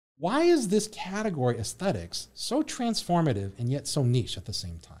Why is this category, aesthetics, so transformative and yet so niche at the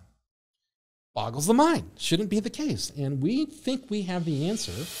same time? Boggles the mind. Shouldn't be the case. And we think we have the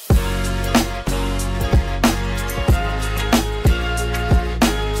answer.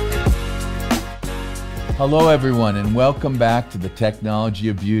 Hello, everyone, and welcome back to the Technology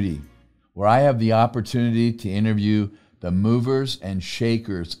of Beauty, where I have the opportunity to interview the movers and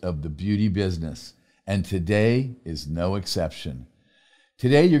shakers of the beauty business. And today is no exception.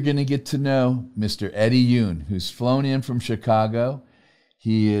 Today, you're going to get to know Mr. Eddie Yoon, who's flown in from Chicago.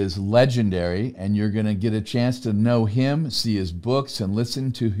 He is legendary, and you're going to get a chance to know him, see his books, and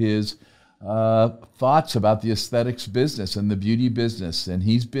listen to his thoughts about the aesthetics business and the beauty business. And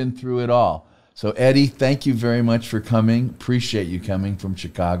he's been through it all. So, Eddie, thank you very much for coming. Appreciate you coming from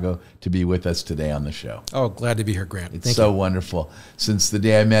Chicago to be with us today on the show. Oh, glad to be here, Grant. It's so wonderful. Since the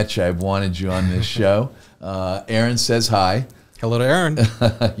day I met you, I've wanted you on this show. Aaron says hi. Hello to Aaron.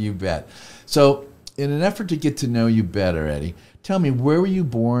 You bet. So, in an effort to get to know you better, Eddie, tell me, where were you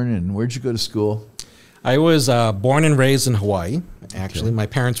born and where'd you go to school? I was born and raised in Hawaii. Actually, okay. My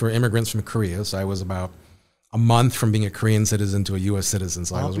parents were immigrants from Korea, so I was about a month from being a Korean citizen to a U.S. citizen,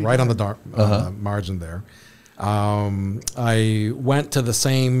 so I was right on the margin there. I went to the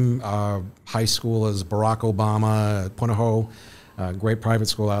same high school as Barack Obama at Punahou, great private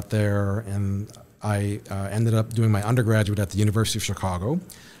school out there, and I ended up doing my undergraduate at the University of Chicago.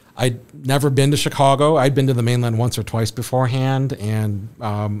 I'd never been to Chicago. I'd been to the mainland once or twice beforehand, and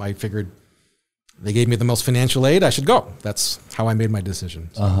I figured they gave me the most financial aid, I should go. That's how I made my decision.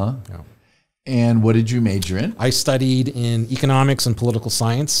 So, yeah. And what did you major in? I studied in economics and political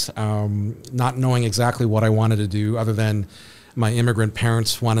science, not knowing exactly what I wanted to do other than my immigrant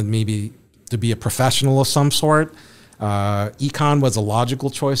parents wanted me to be a professional of some sort. Econ was a logical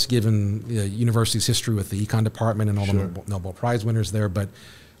choice given the university's history with the econ department and all the Nobel Prize winners there. But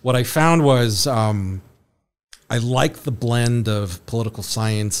what I found was I liked the blend of political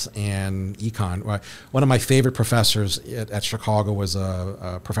science and econ. One of my favorite professors at Chicago was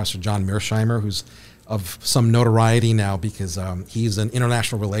Professor John Mearsheimer, who's of some notoriety now because he's an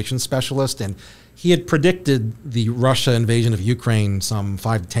international relations specialist, and he had predicted the Russia invasion of Ukraine some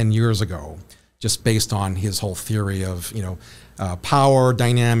 5 to 10 years ago, just based on his whole theory of power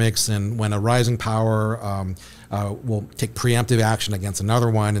dynamics, and when a rising power will take preemptive action against another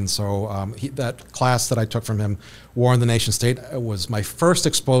one. And so that class that I took from him, War in the Nation State, was my first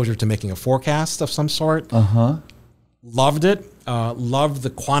exposure to making a forecast of some sort. Loved it. Loved the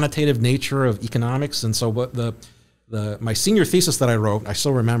quantitative nature of economics. And so what my senior thesis that I wrote, I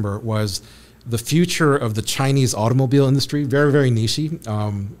still remember, was the future of the Chinese automobile industry. Very, very niche-y.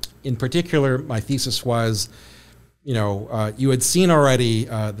 In particular, my thesis was, you had seen already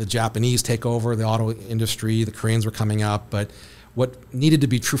the Japanese take over the auto industry, the Koreans were coming up, but what needed to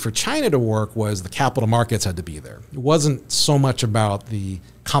be true for China to work was the capital markets had to be there. It wasn't so much about the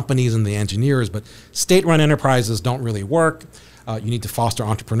companies and the engineers, but state-run enterprises don't really work. You need to foster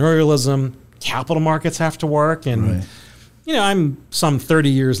entrepreneurialism. Capital markets have to work. And, I'm some 30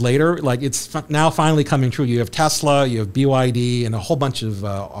 years later, like it's now finally coming true. You have Tesla, you have BYD, and a whole bunch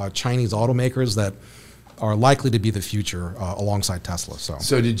of Chinese automakers that are likely to be the future alongside Tesla.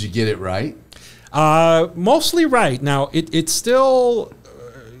 So did you get it right? Mostly right. Now, it's still,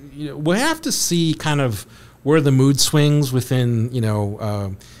 we'll have to see kind of where the mood swings within,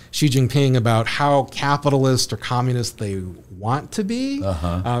 Xi Jinping about how capitalist or communist they want to be.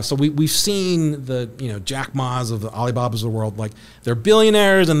 So we've seen the, Jack Ma's of the Alibabas of the world, like they're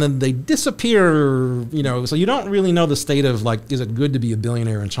billionaires and then they disappear, so you don't really know the state of like, is it good to be a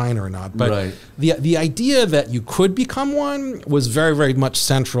billionaire in China or not? But the idea that you could become one was very, very much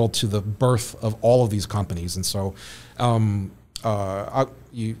central to the birth of all of these companies. And so I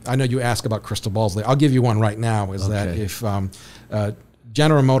know you ask about crystal balls. I'll give you one right now, is that if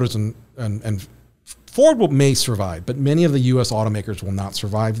General Motors and Ford may survive, but many of the U.S. automakers will not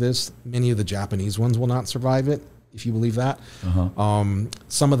survive this. Many of the Japanese ones will not survive it, if you believe that.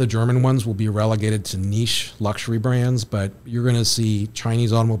 Some of the German ones will be relegated to niche luxury brands, but you're going to see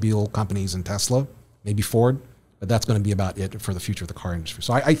Chinese automobile companies and Tesla, maybe Ford, but that's going to be about it for the future of the car industry.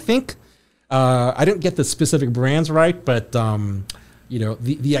 So I think, I didn't get the specific brands right, but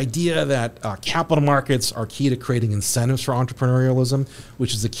the idea that capital markets are key to creating incentives for entrepreneurialism,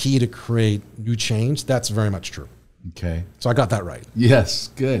 which is the key to create new change, that's very much true. Okay. So I got that right. Yes,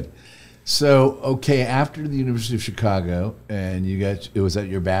 good. So, after the University of Chicago, and was that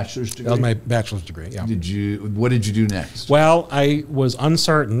your bachelor's degree? That was my bachelor's degree, yeah. What did you do next? Well, I was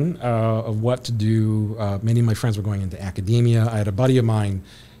uncertain of what to do. Many of my friends were going into academia. I had a buddy of mine,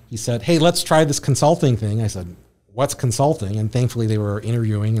 he said, hey, let's try this consulting thing. I said, what's consulting? And thankfully they were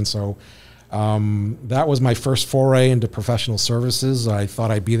interviewing. And so that was my first foray into professional services. I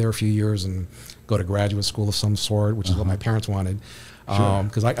thought I'd be there a few years and go to graduate school of some sort, which is what my parents wanted.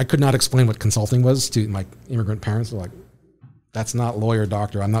 Because I could not explain what consulting was to my immigrant parents. They're like, that's not lawyer,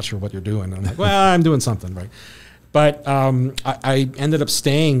 doctor. I'm not sure what you're doing. I'm like, well, I'm doing something, right? But I ended up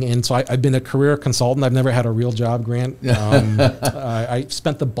staying, and so I've been a career consultant. I've never had a real job, Grant. I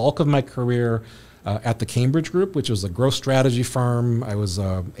spent the bulk of my career at the Cambridge Group, which was a growth strategy firm. I was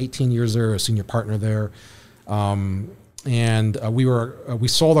 18 years there, a senior partner there. And we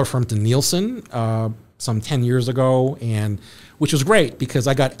sold our firm to Nielsen some 10 years ago, and which was great because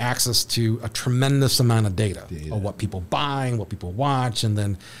I got access to a tremendous amount of data of what people buy and what people watch, and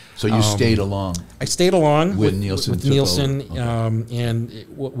then. So you stayed along. I stayed along with Nielsen. With Nielsen, and it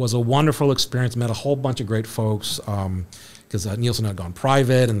was a wonderful experience. Met a whole bunch of great folks because Nielsen had gone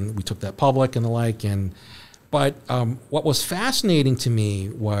private, and we took that public and the like. But what was fascinating to me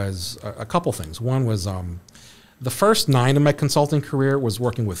was a couple things. One was the first 9 of my consulting career was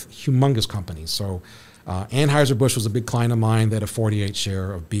working with humongous companies. So Anheuser-Busch was a big client of mine. They had a 48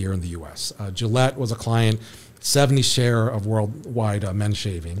 share of beer in the U.S. Gillette was a client, 70 share of worldwide men's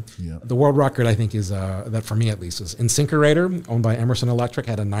shaving. Yeah. The world record, I think, is that for me at least, is Incinerator, owned by Emerson Electric,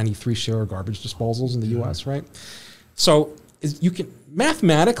 had a 93 share of garbage disposals in the U.S., right? So you can,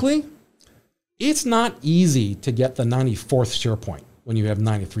 mathematically, it's not easy to get the 94th share point when you have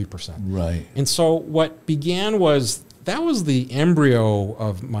 93%. Right. And so what began was, that was the embryo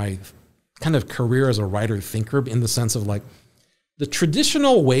of my kind of career as a writer-thinker, in the sense of like, the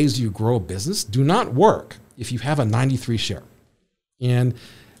traditional ways you grow a business do not work if you have a 93 share. And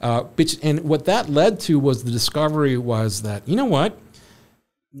what that led to was the discovery was that, you know what,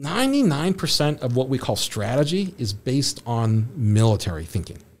 99% of what we call strategy is based on military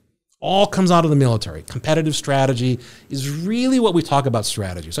thinking. All comes out of the military. Competitive strategy is really what we talk about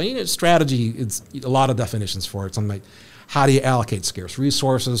strategy. So, you know, strategy, it's a lot of definitions for it. Something like, how do you allocate scarce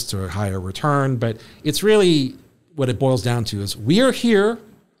resources to a higher return? But it's really what it boils down to is, we are here,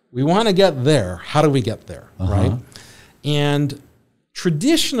 we want to get there. How do we get there, right? And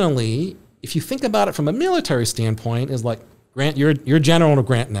traditionally, if you think about it from a military standpoint, is like, Grant, you're General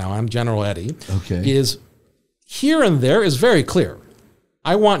Grant now, I'm General Eddie. Okay. Is here and there is very clear.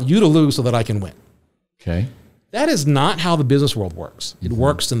 I want you to lose so that I can win. Okay. That is not how the business world works. It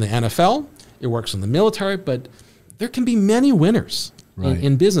works in the NFL, it works in the military, but there can be many winners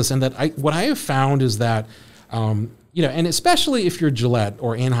in business. And that what I have found is that, you know, and especially if you're Gillette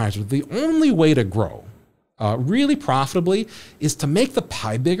or Anheuser, the only way to grow really profitably is to make the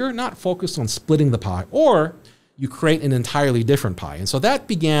pie bigger, not focus on splitting the pie, or you create an entirely different pie. And so that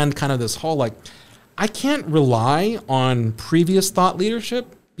began kind of this whole like, I can't rely on previous thought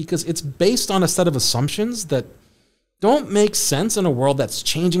leadership because it's based on a set of assumptions that don't make sense in a world that's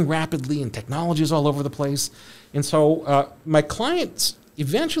changing rapidly and technology is all over the place. And so my clients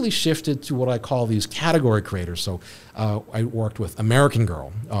eventually shifted to what I call these category creators. So I worked with American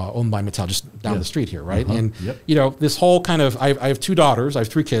Girl, owned by Mattel, just down the street here, right? And you know, this whole kind of, I have 2 daughters, I have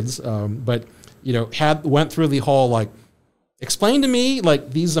 3 kids, but you know, went through the whole like, explain to me,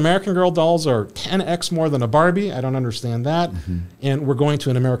 like, these American Girl dolls are 10x more than a Barbie. I don't understand that. And we're going to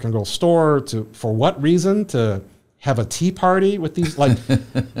an American Girl store for what reason? To have a tea party with these, like,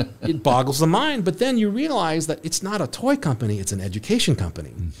 it boggles the mind. But then you realize that it's not a toy company, it's an education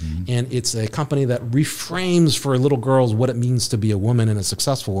company. And it's a company that reframes for little girls what it means to be a woman and a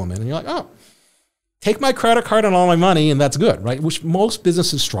successful woman. And you're like, oh, take my credit card and all my money and that's good, right? Which most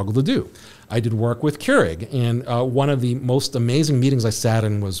businesses struggle to do. I did work with Keurig, and one of the most amazing meetings I sat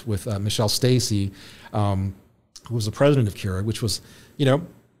in was with Michelle Stacy, who was the president of Keurig, which was, you know,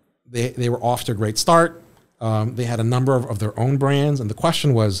 they were off to a great start. They had a number of their own brands, and the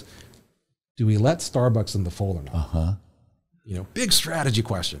question was, do we let Starbucks in the fold or not? You know, big strategy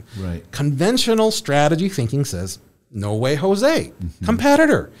question. Right. Conventional strategy thinking says, no way, Jose,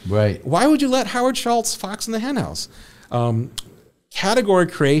 competitor. Right. Why would you let Howard Schultz, Fox in the Henhouse? Category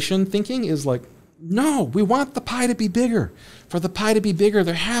creation thinking is like, no, we want the pie to be bigger. For the pie to be bigger,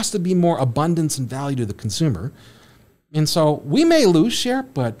 there has to be more abundance and value to the consumer. And so we may lose share,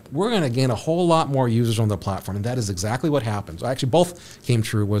 but we're going to gain a whole lot more users on the platform. And that is exactly what happened. Actually, both came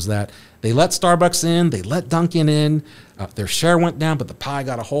true, was that they let Starbucks in, they let Dunkin' in, their share went down, but the pie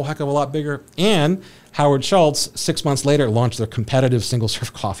got a whole heck of a lot bigger. And Howard Schultz, 6 months later, launched their competitive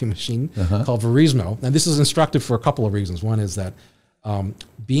single-serve coffee machine called Verismo. And this is instructive for a couple of reasons. One is that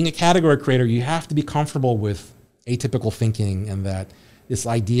being a category creator, you have to be comfortable with atypical thinking, and that this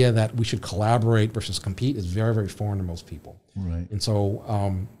idea that we should collaborate versus compete is very, very foreign to most people. Right. And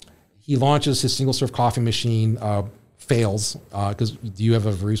so he launches his single serve coffee machine, fails, because do you have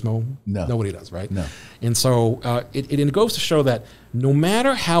a Verismo? No. Nobody does, right? No. And so it goes to show that no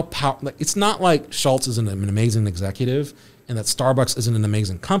matter how powerful, it's not like Schultz isn't an amazing executive and that Starbucks isn't an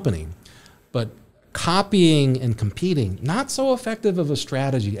amazing company, but copying and competing, not so effective of a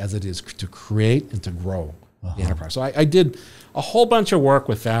strategy as it is to create and to grow the enterprise. So I did a whole bunch of work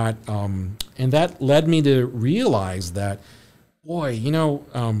with that, and that led me to realize that, boy,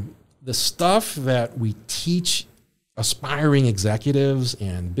 the stuff that we teach aspiring executives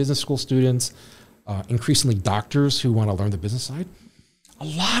and business school students, increasingly doctors who want to learn the business side, a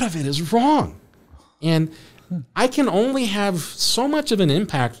lot of it is wrong. And I can only have so much of an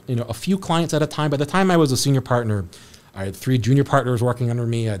impact, a few clients at a time. By the time I was a senior partner, I had 3 junior partners working under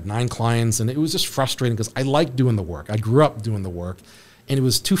me. I had 9 clients, and it was just frustrating because I liked doing the work. I grew up doing the work, and it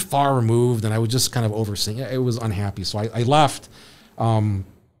was too far removed, and I was just kind of overseeing it. It was unhappy. So I left.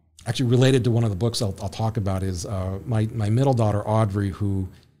 Actually, related to one of the books I'll talk about is my middle daughter, Audrey, who,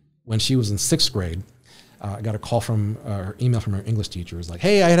 when she was in 6th grade, I got a call from her email from her English teacher. It was like,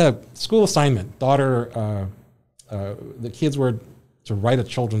 hey, I had a school assignment. Daughter, the kids were to write a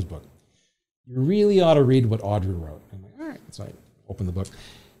children's book. You really ought to read what Audrey wrote. I'm like, all right. So I opened the book.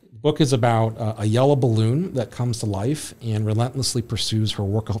 The book is about a yellow balloon that comes to life and relentlessly pursues her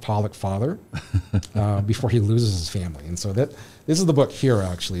workaholic father before he loses his family. And so this is the book here,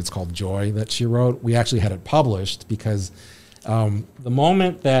 actually. It's called Joy, that she wrote. We actually had it published because the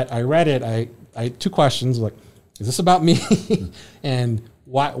moment that I read it, I had 2 questions, like, is this about me? And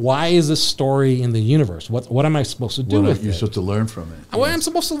why is this story in the universe? What am I supposed to do with it? You're supposed to learn from it. What I'm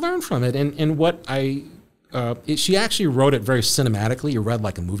supposed to learn from it. And what she actually wrote it very cinematically. You read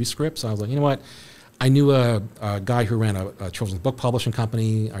like a movie script. So I was like, you know what? I knew a guy who ran a children's book publishing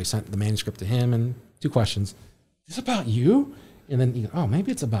company. I sent the manuscript to him, and 2 questions. Is this about you? And then you go, oh,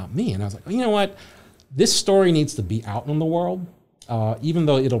 maybe it's about me. And I was like, you know what? This story needs to be out in the world, even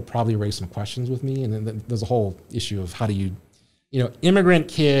though it'll probably raise some questions with me. And then there's a whole issue of how do you, immigrant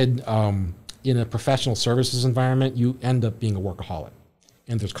kid in a professional services environment, you end up being a workaholic.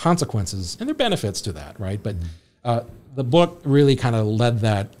 And there's consequences and there are benefits to that, right? But the book really kind of led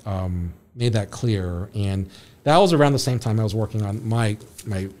that, made that clear. And that was around the same time I was working on my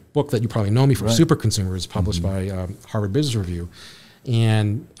book that you probably know me for, Super Consumers, published by Harvard Business Review.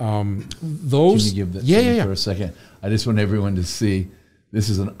 And those... Can you give that for a second? I just want everyone to see, this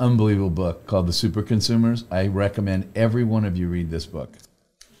is an unbelievable book called The Super Consumers. I recommend every one of you read this book.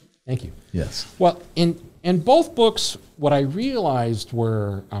 Thank you. Yes. Well, in both books, what I realized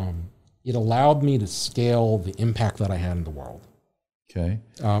were it allowed me to scale the impact that I had in the world. Okay.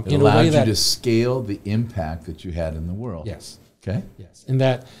 It allowed you to scale the impact that you had in the world. Yes. Okay. Yes. And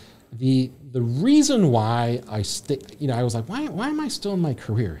that the reason why I I was like, why am I still in my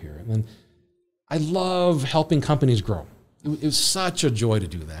career here? And then I love helping companies grow. It was such a joy to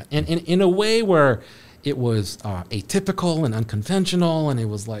do that. And in a way where it was atypical and unconventional, and it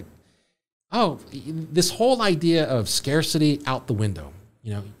was like, oh, this whole idea of scarcity out the window.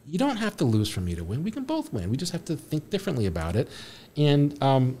 You don't have to lose for me to win. We can both win. We just have to think differently about it. And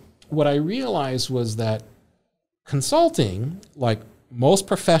what I realized was that consulting, like most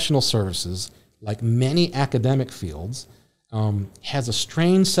professional services, like many academic fields, has a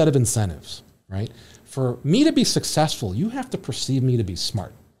strange set of incentives, right? For me to be successful, you have to perceive me to be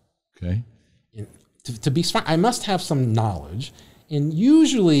smart. Okay. And to be smart, I must have some knowledge. And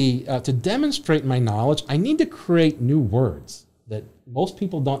usually, to demonstrate my knowledge, I need to create new words that most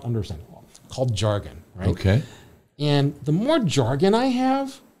people don't understand, called jargon, right? Okay. And the more jargon I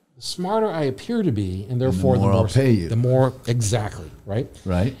have, the smarter I appear to be, and therefore the more I'll pay you. The more, exactly, right?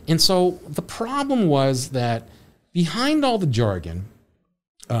 Right. And so the problem was that behind all the jargon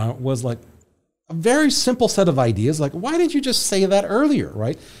was like a very simple set of ideas, like, why didn't you just say that earlier,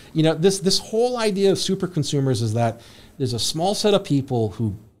 right? This whole idea of super consumers is that there's a small set of people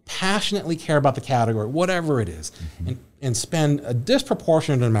who passionately care about the category, whatever it is, and spend a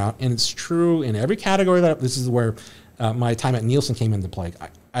disproportionate amount, and it's true in every category. This is where my time at Nielsen came into play.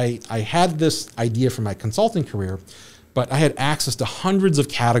 I had this idea from my consulting career, but I had access to hundreds of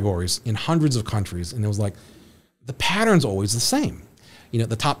categories in hundreds of countries, and it was like, the pattern's always the same.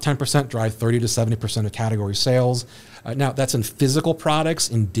 The top 10% drive 30 to 70% of category sales. Now, that's in physical products.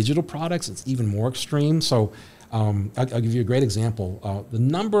 In digital products, it's even more extreme. So I'll give you a great example. The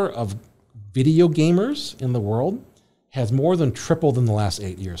number of video gamers in the world has more than tripled in the last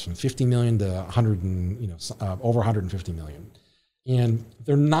 8 years, from 50 million to 100 and, over 150 million. And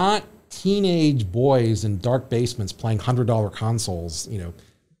they're not teenage boys in dark basements playing $100 consoles,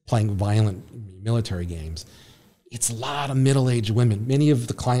 playing violent military games. it's a lot of middle-aged women. Many of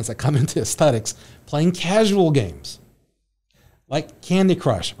the clients that come into aesthetics playing casual games like Candy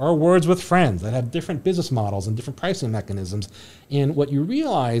Crush or Words with Friends that have different business models and different pricing mechanisms. And what you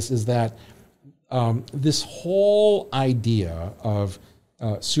realize is that this whole idea of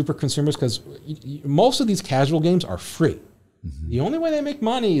super consumers, because most of these casual games are free. Mm-hmm. The only way they make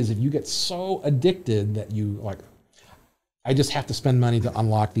money is if you get so addicted that you like, I just have to spend money to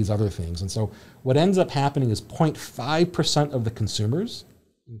unlock these other things. And so what ends up happening is 0.5% of the consumers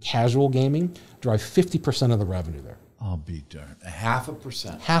in casual gaming drive 50% of the revenue there. I'll be darned.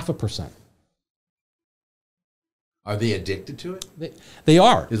 0.5%. 0.5%. Are they addicted to it? They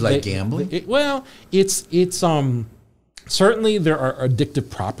are. Is it like gambling? It's certainly there are addictive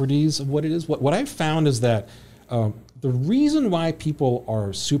properties of what it is. What I've found is that the reason why people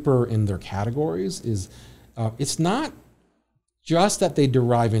are super in their categories is it's not just that they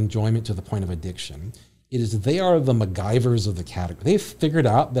derive enjoyment to the point of addiction. It is they are the MacGyvers of the category. They've figured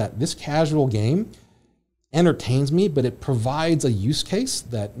out that this casual game entertains me, but it provides a use case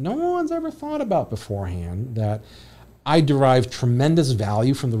that no one's ever thought about beforehand, that I derive tremendous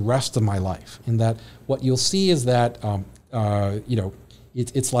value from the rest of my life. And that what you'll see is that,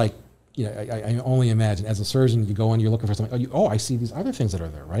 it's like, I only imagine as a surgeon, you go in, you're looking for something, I see these other things that are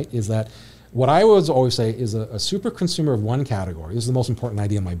there, right? Is that what I always say is a super consumer of one category, this is the most important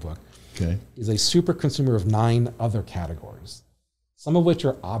idea in my book, is a super consumer of 9 other categories. Some of which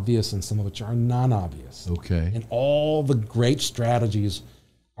are obvious and some of which are non-obvious. Okay. And all the great strategies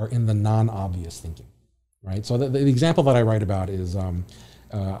are in the non-obvious thinking, right? So the example that I write about is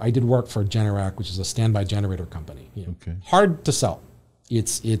I did work for Generac, which is a standby generator company. Hard to sell.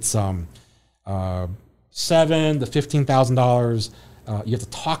 It's $7,000 to $15,000. You have to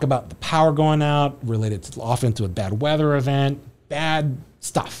talk about the power going out, related often to a bad weather event, bad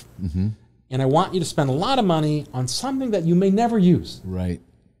stuff. Mm-hmm. And I want you to spend a lot of money on something that you may never use. Right.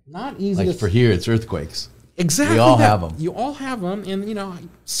 Not easy. Like for here, it's earthquakes. Exactly. We all have them. You all have them. And,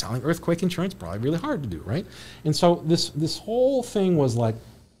 selling earthquake insurance is probably really hard to do, right? And so this whole thing was like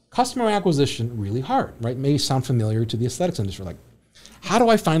customer acquisition really hard, right? May sound familiar to the aesthetics industry. Like, how do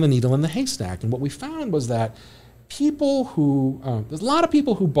I find the needle in the haystack? And what we found was that there's a lot of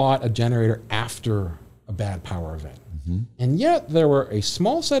people who bought a generator after a bad power event. Mm-hmm. And yet there were a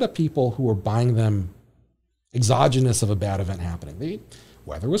small set of people who were buying them exogenous of a bad event happening. The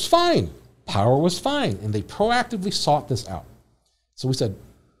weather was fine, power was fine, and they proactively sought this out. So we said,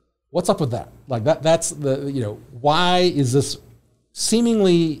 what's up with that? Like that's why is this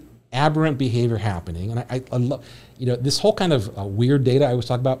seemingly aberrant behavior happening? And I love, this whole kind of weird data I was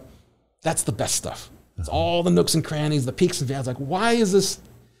talking about, that's the best stuff. It's all the nooks and crannies, the peaks and valleys. Like, why is this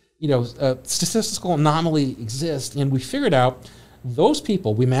statistical anomaly exist? And we figured out those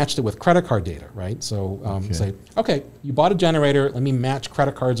people, we matched it with credit card data, right? So say, okay, you bought a generator, let me match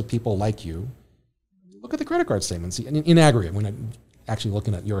credit cards of people like you. Look at the credit card statements in aggregate. We're not actually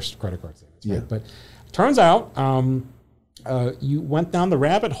looking at your credit card statements, right? But turns out you went down the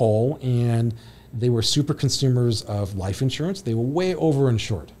rabbit hole and they were super consumers of life insurance. They were way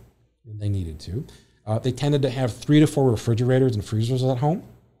overinsured than they needed to. They tended to have 3 to 4 refrigerators and freezers at home.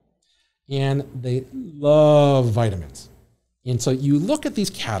 And they love vitamins. And so you look at these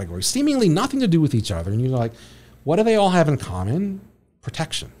categories, seemingly nothing to do with each other, and you're like, what do they all have in common?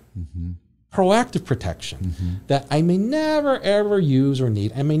 Protection. Mm-hmm. Proactive protection that I may never, ever use or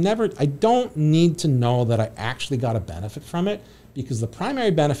need. I don't need to know that I actually got a benefit from it, because the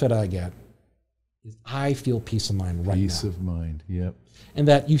primary benefit I get is I feel peace of mind right now. Peace of mind, yep. And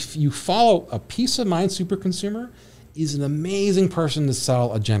that you follow a peace of mind super consumer is an amazing person to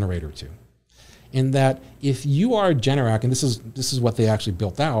sell a generator to. And that if you are a Generac, and this is what they actually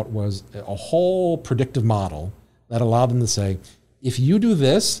built out, was a whole predictive model that allowed them to say, if you do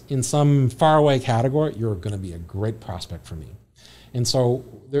this in some faraway category, you're going to be a great prospect for me. And so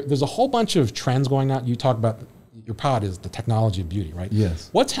there's a whole bunch of trends going on. You talk about, your pod is the technology of beauty, right? Yes.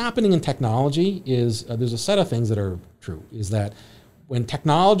 What's happening in technology is there's a set of things that are true, is that when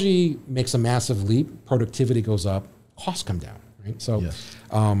technology makes a massive leap, productivity goes up, costs come down. Right? So we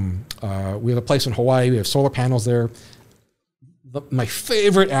have a place in Hawaii, we have solar panels there. My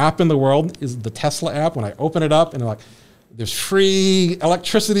favorite app in the world is the Tesla app. When I open it up and there's free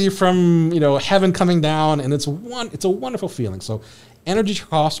electricity from heaven coming down, and it's a wonderful feeling. So energy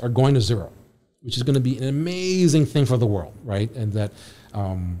costs are going to zero, which is going to be an amazing thing for the world, right? And that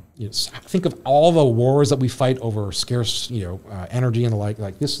think of all the wars that we fight over scarce energy and the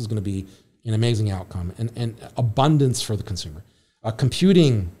like this is going to be an amazing outcome and abundance for the consumer.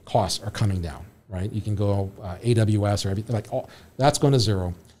 Computing costs are coming down, right? You can go AWS or everything, that's going to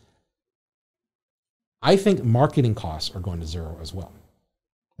zero. I think marketing costs are going to zero as well.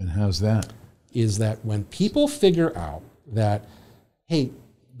 And how's that? Is that when people figure out that, hey,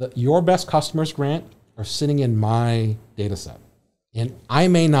 your best customers, Grant, are sitting in my data set, and I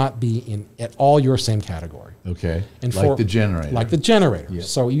may not be in at all your same category. Okay. And like the generator. Like the generator. Yeah.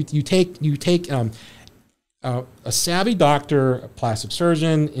 So you take a savvy doctor, a plastic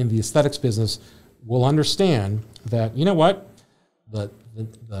surgeon in the aesthetics business will understand that, you know what,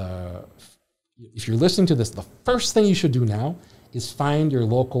 if you're listening to this, the first thing you should do now is find your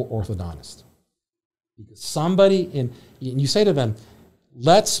local orthodontist. Because and you say to them,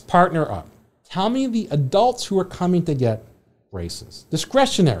 let's partner up. Tell me the adults who are coming to get braces,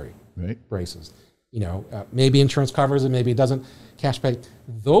 discretionary braces. Maybe insurance covers it, maybe it doesn't, cash pay.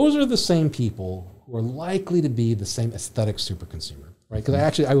 Those are the same people who are likely to be the same aesthetic super consumer, right?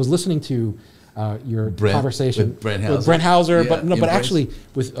 Because I was listening to your conversation with Brent Hauser, yeah, but actually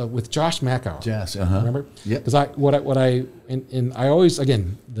with Josh Mackauer. Josh, remember? Yeah. Because I always,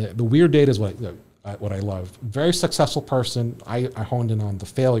 again, the weird data is what I love. Very successful person. I honed in on the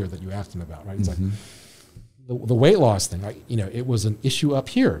failure that you asked him about, right? It's like the weight loss thing. It was an issue up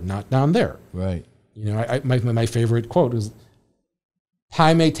here, not down there. Right. My favorite quote is,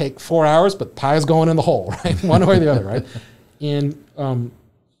 pie may take 4 hours, but pie is going in the hole, right? One way or the other, right? And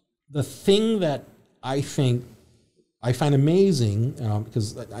the thing that I find amazing,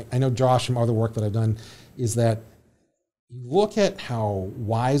 because I know Josh from other work that I've done, is that you look at how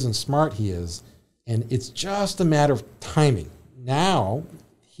wise and smart he is, and it's just a matter of timing. Now,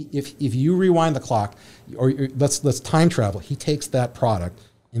 if you rewind the clock, or let's time travel, he takes that product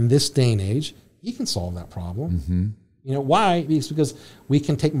in this day and age, he can solve that problem. Why? It's because we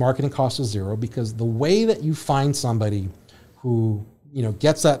can take marketing costs to zero, because the way that you find somebody who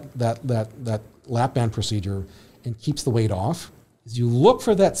gets that lap band procedure and keeps the weight off is you look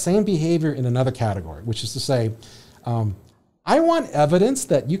for that same behavior in another category, which is to say, I want evidence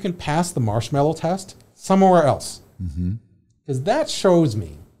that you can pass the marshmallow test somewhere else. Because that shows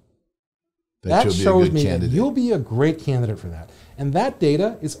me that you'll be a great candidate for that. And that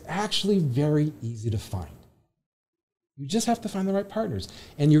data is actually very easy to find. You just have to find the right partners.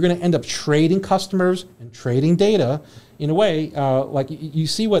 And you're going to end up trading customers and trading data in a way, like you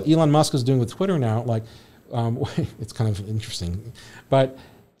see what Elon Musk is doing with Twitter now. It's kind of interesting. But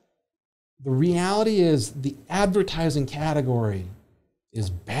the reality is the advertising category is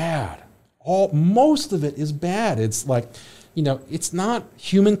bad. Most of it is bad. It's like, it's not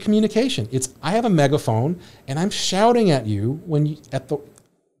human communication. It's, I have a megaphone and I'm shouting at you at the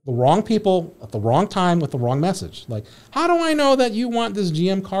wrong people at the wrong time with the wrong message. Like, how do I know that you want this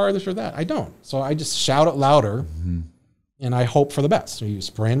GM car, this or that? I don't. So I just shout it louder and I hope for the best. So you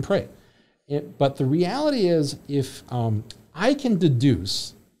spray and pray. But the reality is, if I can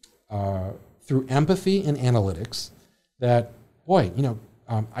deduce through empathy and analytics that, boy,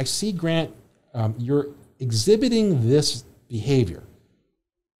 I see, Grant, you're exhibiting this behavior,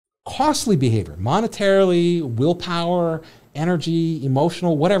 costly behavior, monetarily, willpower, energy,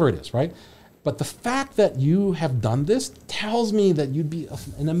 emotional, whatever it is, right? But the fact that you have done this tells me that you'd be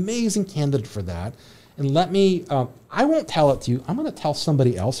an amazing candidate for that. And let me, I won't tell it to you. I'm going to tell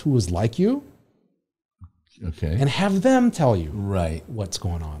somebody else who is like you. Okay. And have them tell you what's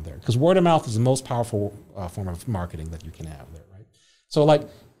going on there. Because word of mouth is the most powerful form of marketing that you can have there, right? So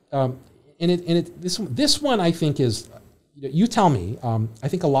this one I think is, you tell me, I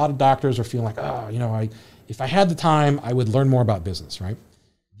think a lot of doctors are feeling like, if I had the time, I would learn more about business, right?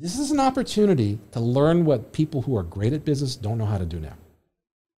 This is an opportunity to learn what people who are great at business don't know how to do now.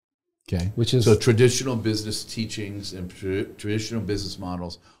 Okay. Which is, so traditional business teachings and traditional business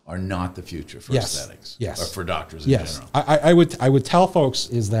models are not the future for aesthetics. Or for doctors in general. I would tell folks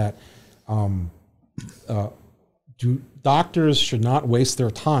is that doctors should not waste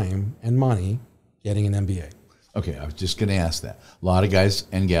their time and money getting an MBA. Okay, I was just going to ask that. A lot of guys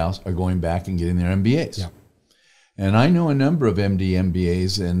and gals are going back and getting their MBAs. Yeah. And I know a number of MD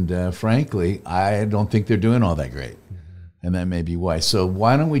MBAs, and frankly, I don't think they're doing all that great. And that may be why. So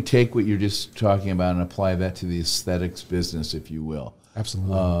why don't we take what you're just talking about and apply that to the aesthetics business, if you will.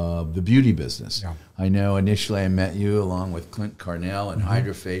 Absolutely. The beauty business. Yeah. I know initially I met you along with Clint Carnell and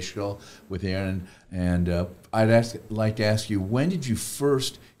Hydrofacial with Aaron. And I'd like to ask you, when did you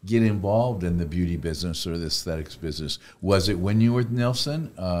first get involved in the beauty business or the aesthetics business? Was it when you were with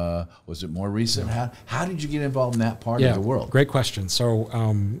Nelson? Was it more recent? How did you get involved in that part of the world? Great question. So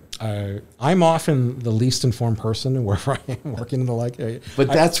I'm often the least informed person wherever I am working in the But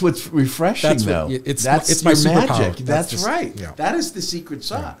that's what's refreshing, though. It's magic. my superpower. That's right. Yeah. That is the secret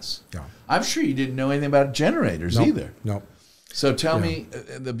sauce. Yeah. I'm sure you didn't know anything about generators either. No. So tell me,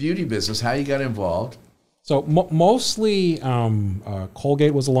 the beauty business, how you got involved. So mostly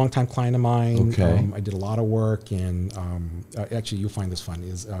Colgate was a longtime client of mine. Okay. I did a lot of work in, actually you'll find this funny,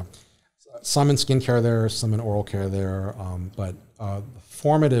 is some in skincare there, some in oral care there, but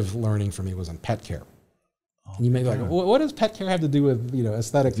formative learning for me was in pet care. And you may be like, well, what does pet care have to do with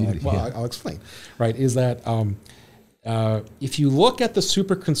aesthetics? Like, well, I'll explain. Right? Is that if you look at the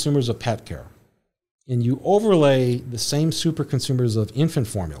super consumers of pet care and you overlay the same super consumers of infant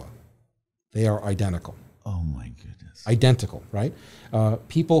formula, they are identical. Oh my goodness! Identical, right?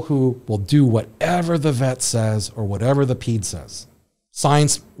 People who will do whatever the vet says or whatever the ped says.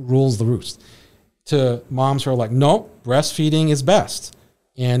 Science rules the roost. To moms who are like, no, breastfeeding is best,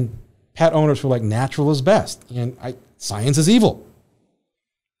 and pet owners who are like, natural is best, and science is evil.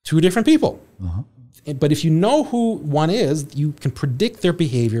 Two different people. But if you know who one is, you can predict their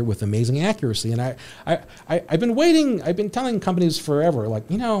behavior with amazing accuracy. And I've been telling companies forever, like,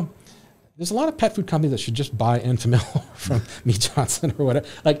 there's a lot of pet food companies that should just buy Enfamil from Mead Johnson or whatever.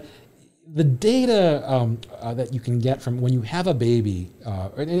 Like, the data that you can get from when you have a baby,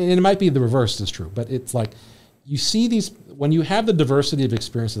 and it might be the reverse is true, but it's like you see these, when you have the diversity of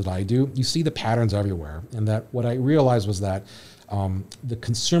experiences that I do, you see the patterns everywhere. And that what I realized was that the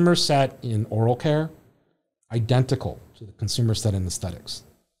consumer set in oral care, identical to the consumer set in aesthetics.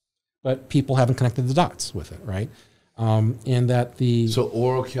 But people haven't connected the dots with it, right? And that So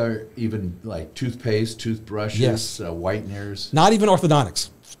oral care, even like toothpaste, toothbrushes, yes. Whiteners? Not even orthodontics.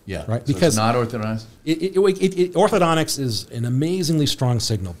 Yeah, right. So Because it's not orthodontics? Orthodontics is an amazingly strong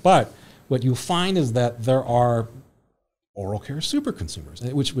signal. But what you find is that there are oral care super consumers,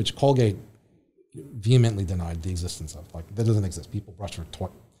 which Colgate vehemently denied the existence of. Like, that doesn't exist. People brush for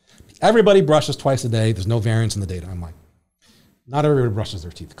twice. Everybody brushes twice a day. There's no variance in the data. I'm like, not everybody brushes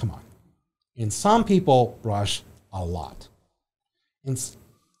their teeth. Come on. And some people brush a lot. And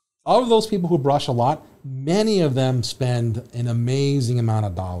of those people who brush a lot, many of them spend an amazing amount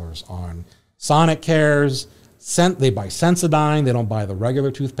of dollars on sonic cares. They buy Sensodyne. They don't buy the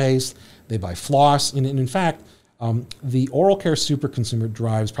regular toothpaste. They buy floss. And in fact, the oral care super consumer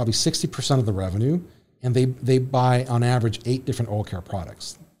drives probably 60% of the revenue, and they buy on average 8 different oral care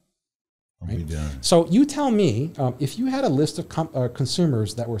products. Right? So you tell me, if you had a list of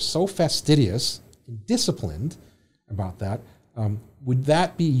consumers that were so fastidious and disciplined about that, would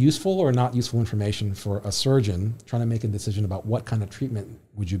that be useful or not useful information for a surgeon trying to make a decision about what kind of treatment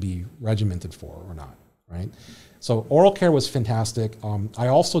would you be regimented for or not, right? So oral care was fantastic. I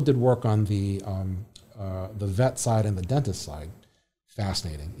also did work on the vet side and the dentist side.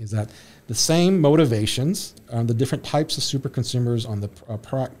 Fascinating is that the same motivations, the different types of super consumers on the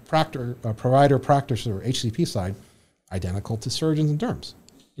provider practice or HCP side, identical to surgeons and derms,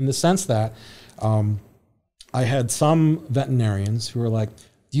 in the sense that I had some veterinarians who were like,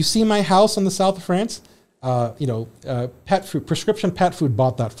 "Do you see my house in the south of France? Pet food, prescription pet food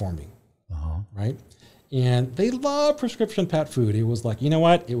bought that for me, right?" And they love prescription pet food. It was like, you know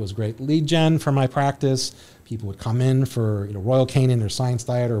what? It was great lead gen for my practice. People would come in for Royal Canin or Science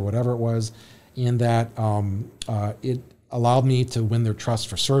Diet or whatever it was, and that it allowed me to win their trust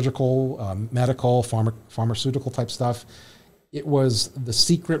for surgical, medical, pharmaceutical type stuff. It was the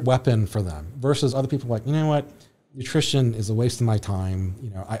secret weapon for them versus other people like, you know what? Nutrition is a waste of my time.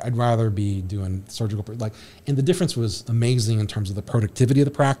 I'd rather be doing surgical. And the difference was amazing in terms of the productivity of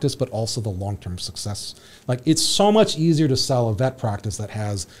the practice, but also the long-term success. Like, it's so much easier to sell a vet practice that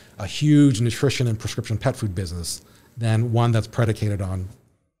has a huge nutrition and prescription pet food business than one that's predicated on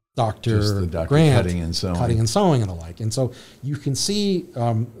Dr. Grant, cutting and sewing and the like. And so you can see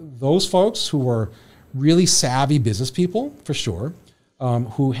those folks who were really savvy business people, for sure,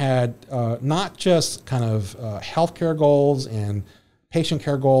 who had not just kind of healthcare goals and patient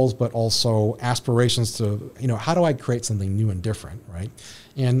care goals, but also aspirations to, how do I create something new and different, right?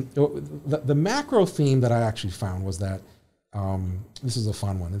 And the macro theme that I actually found was that, this is a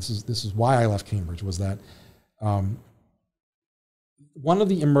fun one. This is why I left Cambridge, was that one of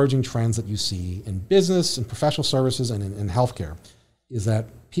the emerging trends that you see in business and professional services and in healthcare is that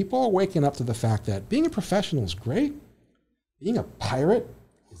people are waking up to the fact that being a professional is great. Being a pirate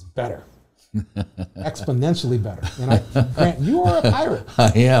is better, exponentially better. And Grant, you are a pirate.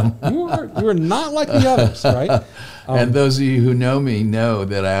 I am. You are not like the others, right? And those of you who know me know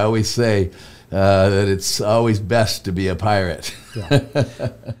that I always say that it's always best to be a pirate. Yeah.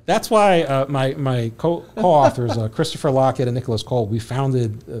 That's why my co-authors, Christopher Lockett and Nicholas Cole, we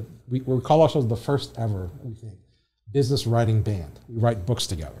founded, we call ourselves the first ever, we think, business writing band. We write books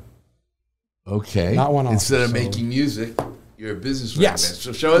together. Okay. Not one off. Instead of making music, You're a business writer. Yes.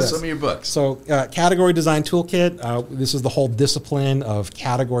 So show us some of your books. So category design toolkit. This is the whole discipline of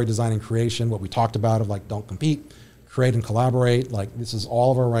category design and creation. What we talked about of like don't compete, create and collaborate. Like this is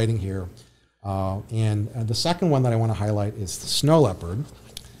all of our writing here. And the second one that I want to highlight is The Snow Leopard.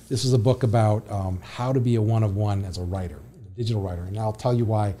 This is a book about how to be a one-of-one as a writer, a digital writer. And I'll tell you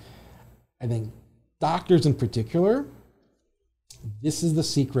why. I think doctors in particular, this is the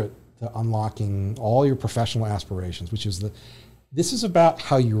secret to unlocking all your professional aspirations, which is this is about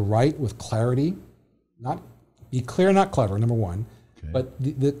how you write with clarity, not be clear, not clever, number one, but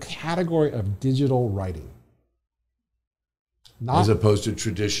the category of digital writing. Not as opposed to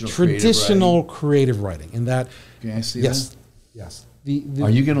traditional creative writing. In that, can I see yes, that? yes. Are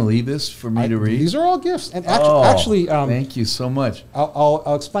you going to leave this for me to read? These are all gifts, and actually, thank you so much.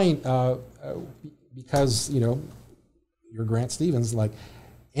 I'll explain because you're Grant Stevens. Like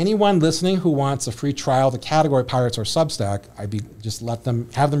anyone listening who wants a free trial to Category Pirates or Substack, just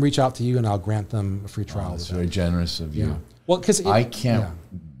have them reach out to you, and I'll grant them a free trial. That's very generous of you. Yeah. Well, because I can't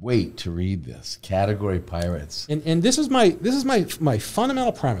wait to read this Category Pirates. And this is my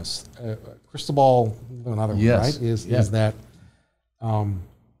fundamental premise. Crystal ball, another one, right? Is that the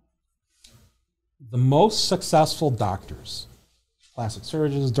most successful doctors, plastic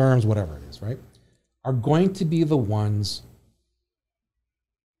surgeons, derms, whatever it is, right, are going to be the ones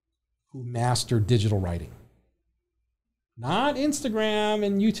who master digital writing. Not Instagram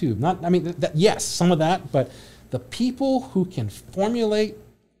and YouTube. Yes, some of that, but the people who can formulate,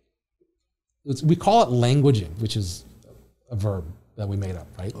 we call it languaging, which is a verb that we made up,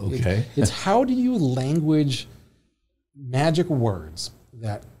 right? Okay. It's how do you language magic words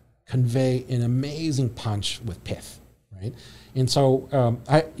that convey an amazing punch with pith, right? And so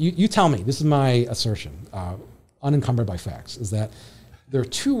you tell me, this is my assertion, unencumbered by facts, is that there are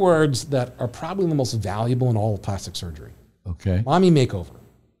two words that are probably the most valuable in all of plastic surgery. Okay. Mommy makeover.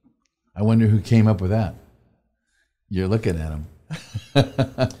 I wonder who came up with that. You're looking at him.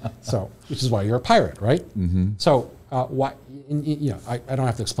 So, which is why you're a pirate, right? Mm-hmm. So, why? I don't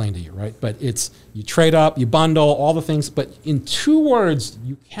have to explain to you, right? But it's you trade up, you bundle all the things, but in two words,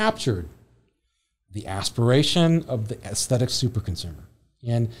 you captured the aspiration of the aesthetic super consumer,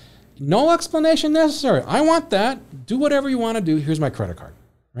 and no explanation necessary. I want that. Do whatever you want to do. Here's my credit card,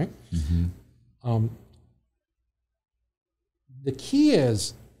 right? Mm-hmm. The key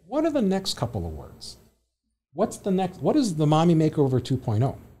is, what are the next couple of words? What is the Mommy Makeover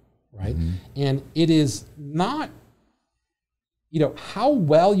 2.0, right? Mm-hmm. And it is not, how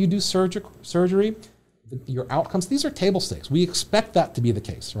well you do surgery, your outcomes, these are table stakes. We expect that to be the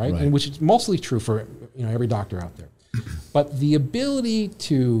case, right? And which is mostly true for, every doctor out there. But the ability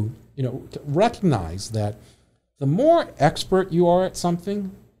to recognize that the more expert you are at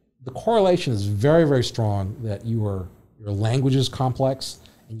something, the correlation is very, very strong that your language is complex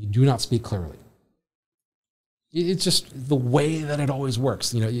and you do not speak clearly. It's just the way that it always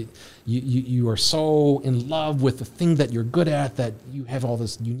works. You are so in love with the thing that you're good at that you have all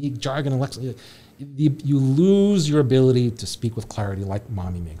this unique jargon and lexicon. You lose your ability to speak with clarity like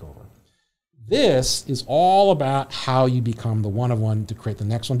Mommy Makeover. This is all about how you become the one-of-one to create the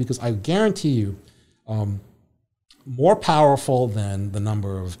next one, because I guarantee you, more powerful than the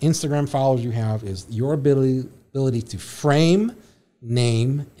number of Instagram followers you have is your ability to frame,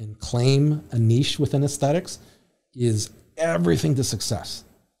 name, and claim a niche within aesthetics is everything to success,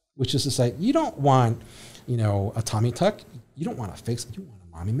 which is to say, you don't want, a tummy tuck. You don't want a face. You want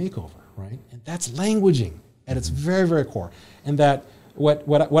a Mommy Makeover, right? And that's languaging at its very, very core. And that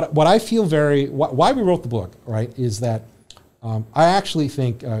what I feel why we wrote the book, right, is that I actually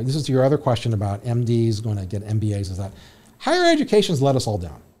think, this is to your other question about MDs going to get MBAs, is that higher education's let us all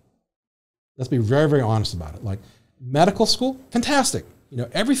down. Let's be very, very honest about it. Like medical school, fantastic.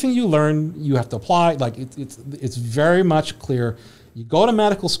 Everything you learn, you have to apply. Like it's very much clear. You go to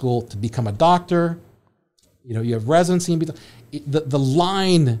medical school to become a doctor. You have residency. The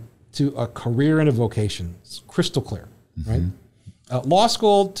line to a career and a vocation is crystal clear, right? Law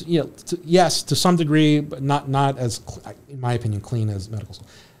school, yes, to some degree, but not as, in my opinion, clean as medical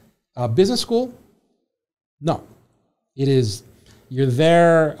school. Business school, no. It is, you're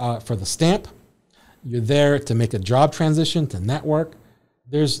there for the stamp. You're there to make a job transition, to network.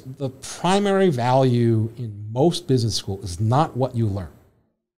 There's the primary value in most business school is not what you learn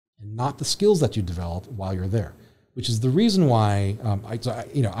and not the skills that you develop while you're there, which is the reason why my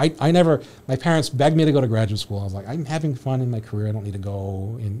parents begged me to go to graduate school. I was like, I'm having fun in my career. I don't need to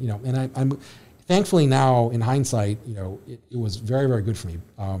go. And I'm thankfully now in hindsight, it was very, very good for me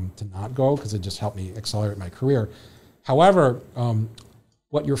to not go, because it just helped me accelerate my career. However,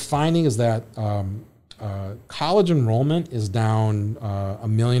 what you're finding is that college enrollment is down 1.5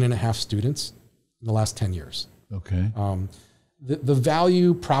 million students in the last 10 years. Okay. The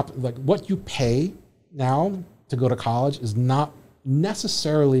value like what you pay now to go to college is not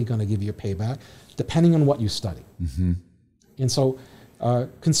necessarily going to give you a payback, depending on what you study. Mm-hmm. And so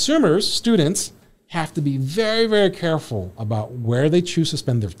consumers, students, have to be very, very careful about where they choose to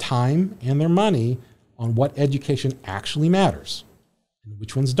spend their time and their money on what education actually matters and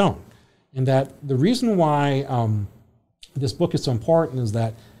which ones don't. And that the reason why this book is so important is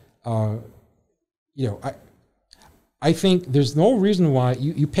that, I think there's no reason why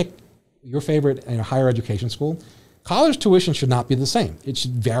you pick your favorite higher education school. College tuition should not be the same. It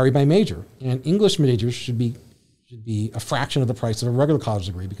should vary by major. And English majors should be a fraction of the price of a regular college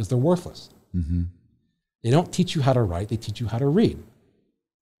degree because they're worthless. Mm-hmm. They don't teach you how to write. They teach you how to read.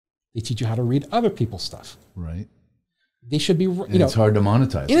 They teach you how to read other people's stuff. Right. They should be, it's hard to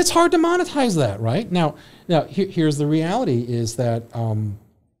monetize. And it's hard to monetize that, right? Now here's the reality is that,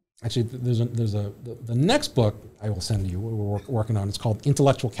 actually the next book I will send to you, we're working on, it's called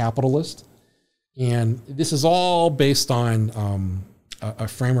Intellectual Capitalist. And this is all based on a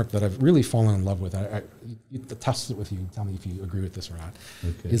framework that I've really fallen in love with. I test it with you, tell me if you agree with this or not.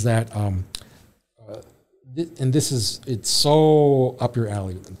 Okay. Is that, and this is, it's so up your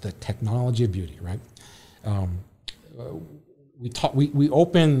alley, the technology of beauty, right? We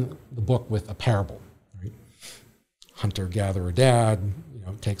open the book with a parable, right? Hunter, gatherer, dad,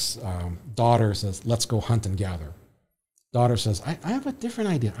 takes daughter, says, let's go hunt and gather. Daughter says, I have a different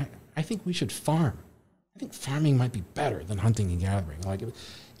idea. I think we should farm. I think farming might be better than hunting and gathering. Like,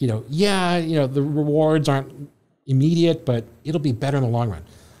 the rewards aren't immediate, but it'll be better in the long run.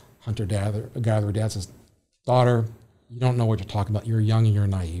 Hunter, gatherer, dad says, daughter, you don't know what you're talking about. You're young and you're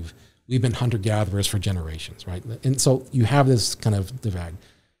naive. We've been hunter-gatherers for generations, right? And so you have this kind of divide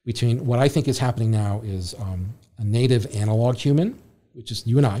between what I think is happening now is a native analog human, which is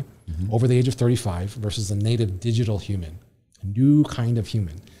you and I, mm-hmm. over the age of 35, versus a native digital human, a new kind of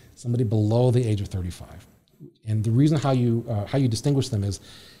human, somebody below the age of 35. And the reason how you distinguish them is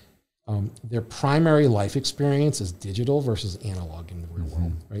their primary life experience is digital versus analog in the real mm-hmm.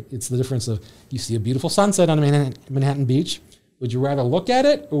 world, right? It's the difference of you see a beautiful sunset on Manhattan Beach. Would you rather look at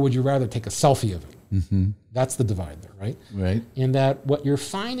it or would you rather take a selfie of it? Mm-hmm. That's the divide there, right? Right. And that what you're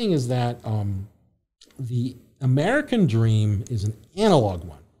finding is that the American dream is an analog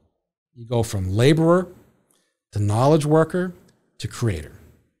one. You go from laborer to knowledge worker to creator.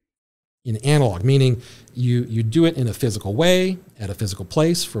 In analog, meaning you do it in a physical way, at a physical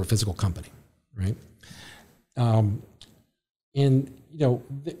place, for a physical company, right?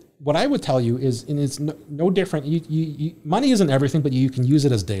 What I would tell you is, and it's no different, money isn't everything, but you can use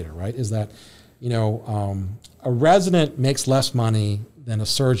it as data, right? Is that, a resident makes less money than a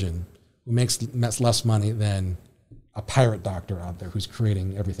surgeon who makes less money than a pirate doctor out there who's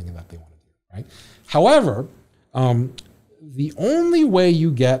creating everything that they want to do, right? However, the only way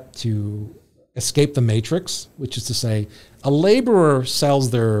you get to escape the matrix, which is to say, a laborer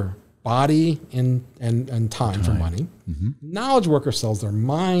sells their body and time for money. Mm-hmm. Knowledge worker sells their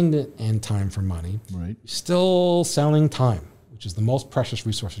mind and time for money. Right. Still selling time, which is the most precious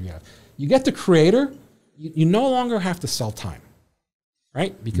resource you have. You get the creator, you no longer have to sell time,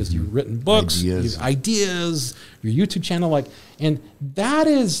 right? Because mm-hmm. you've written books, ideas, your YouTube channel, and that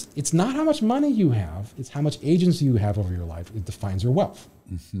is, it's not how much money you have, it's how much agency you have over your life. It defines your wealth,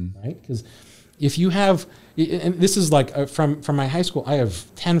 mm-hmm. right? Because if you have, and this is like from my high school, I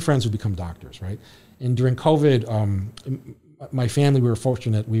have 10 friends who become doctors, right? And during COVID, my family, we were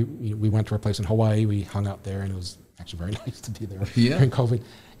fortunate. We went to a place in Hawaii. We hung out there, and it was actually very nice to be there during COVID.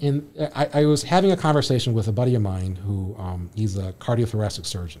 And I was having a conversation with a buddy of mine who he's a cardiothoracic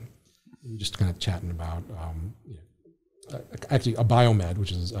surgeon. We were just kind of chatting about actually a biomed,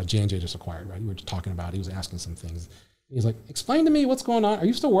 which is J&J just acquired, right? We were just talking about. He was asking some things. He's like, "Explain to me what's going on. Are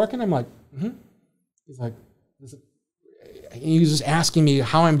you still working?" I'm like, "Mm-hmm." He's like, he was just asking me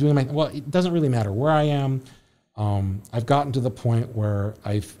how I'm doing. Well, it doesn't really matter where I am. I've gotten to the point where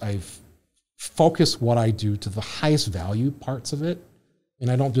I've focused what I do to the highest value parts of it, and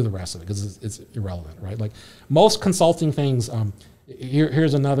I don't do the rest of it because it's irrelevant, right? Like most consulting things.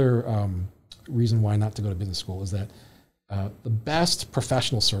 Here's another reason why not to go to business school is that the best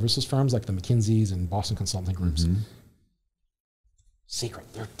professional services firms like the McKinseys and Boston Consulting Groups, mm-hmm.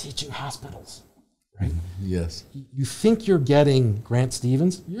 secret, they're teaching hospitals. Right? Yes. You think you're getting Grant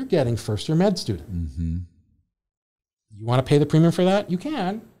Stevens, you're getting first-year med student. Mm-hmm. You want to pay the premium for that? You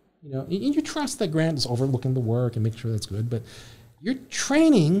can. And you trust that Grant is overlooking the work and making sure that's good, but you're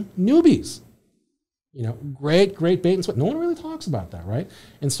training newbies. Great bait and switch. No one really talks about that, right?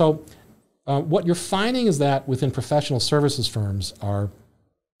 And so what you're finding is that within professional services firms are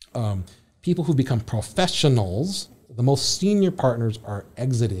people who become professionals. The most senior partners are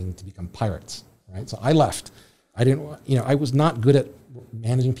exiting to become pirates, right? So I left. I didn't, I was not good at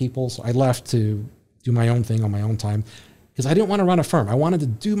managing people, so I left to do my own thing on my own time because I didn't want to run a firm. I wanted to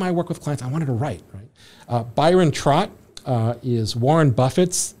do my work with clients. I wanted to write, right? Byron Trott is Warren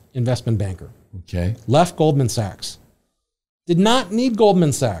Buffett's investment banker. Okay. Left Goldman Sachs. Did not need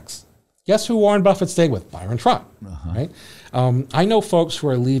Goldman Sachs. Guess who Warren Buffett stayed with? Byron Trott, right? I know folks who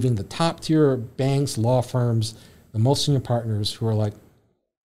are leaving the top tier banks, law firms, the most senior partners who are like,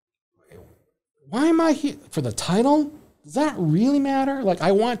 why am I here? For the title? Does that really matter? Like,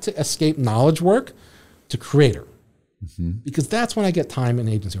 I want to escape knowledge work to creator because that's when I get time and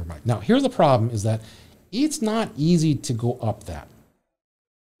agency over mine. Now, here's the problem is that it's not easy to go up that,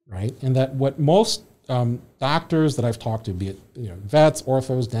 right? And that what most doctors that I've talked to, be it vets,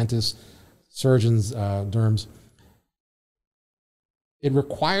 orthos, dentists, surgeons, derms, it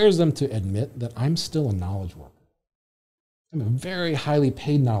requires them to admit that I'm still a knowledge worker. I'm a very highly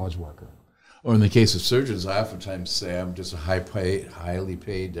paid knowledge worker. Or in the case of surgeons, I oftentimes say I'm just a highly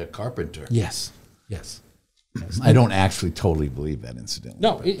paid carpenter. Yes. I don't actually totally believe that, incidentally.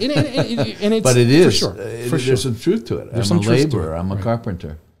 No, and it's but it is. For sure. There's some truth to it. There's I'm a some truth to laborer. it, I'm a right.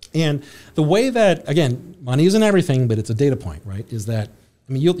 carpenter. And the way that, again, money isn't everything, but it's a data point, right? Is that,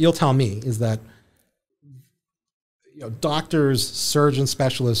 I mean, you'll tell me, is that doctors, surgeons,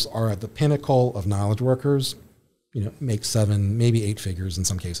 specialists are at the pinnacle of knowledge workers, make 7, maybe 8 figures in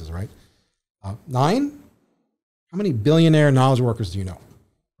some cases, right? 9? How many billionaire knowledge workers do you know,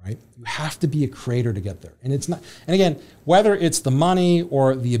 right? You have to be a creator to get there. And it's not, and again, whether it's the money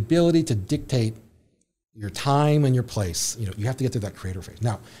or the ability to dictate your time and your place, you have to get to that creator phase.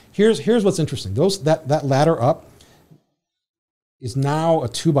 Now, here's what's interesting. That ladder up is now a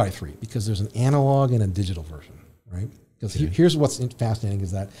 2x3 because there's an analog and a digital version, right? Because here's what's fascinating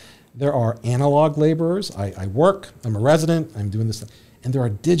is that there are analog laborers. I work, I'm a resident, I'm doing this, and there are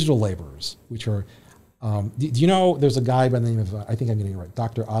digital laborers, which are, do you know there's a guy by the name of, I think I'm getting it right,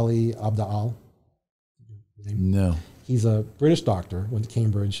 Dr. Ali Abdaal? No. He's a British doctor, went to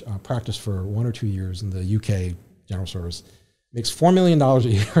Cambridge, practiced for 1 or 2 years in the UK General Service, makes $4 million a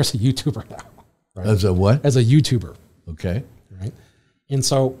year as a YouTuber now. Right? As a what? As a YouTuber. Okay. Right? And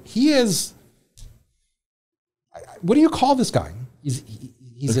so he is, what do you call this guy? He's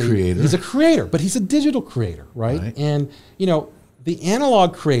a creator. He's a creator, but he's a digital creator, right? And, the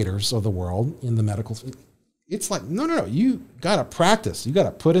analog creators of the world in the medical, it's like, no, you got to practice. You got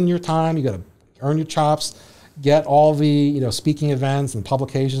to put in your time. You got to earn your chops, get all the, speaking events and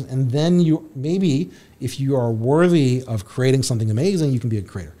publications. And then maybe if you are worthy of creating something amazing, you can be a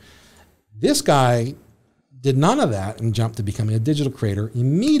creator. This guy did none of that and jumped to becoming a digital creator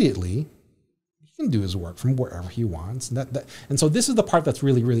immediately. He can do his work from wherever he wants. And so this is the part that's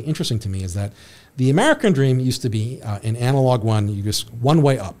really, really interesting to me is that the American dream used to be an analog one, you just one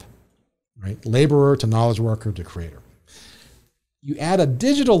way up, right? Laborer to knowledge worker to creator. You add a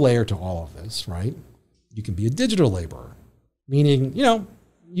digital layer to all of this, right? You can be a digital laborer, meaning,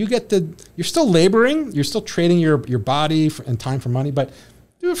 you're still laboring, you're still trading your body and time for money, but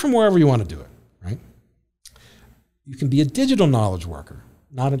do it from wherever you want to do it, right? You can be a digital knowledge worker,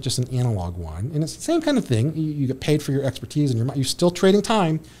 not just an analog one. And it's the same kind of thing. You get paid for your expertise and you're still trading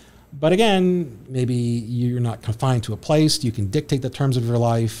time. But again, maybe you're not confined to a place. You can dictate the terms of your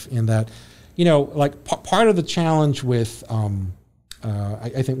life and that, part of the challenge with,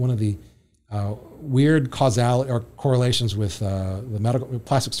 I think one of the weird causality or correlations with the medical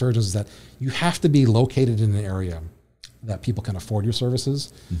plastic surgeons is that you have to be located in an area that people can afford your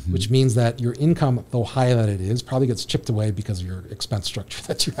services, which means that your income, though high that it is, probably gets chipped away because of your expense structure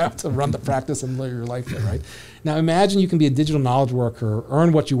that you have to run the practice and live your life there, right? Now imagine you can be a digital knowledge worker,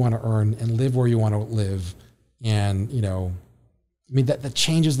 earn what you want to earn, and live where you want to live. And, that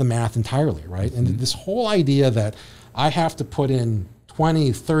changes the math entirely, right? And this whole idea that I have to put in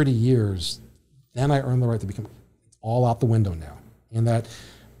 20, 30 years, then I earn the right to become, all out the window now. And that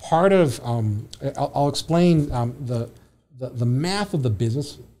part of, I'll explain the math of the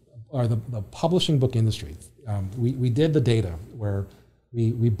business or the publishing book industry. We did the data where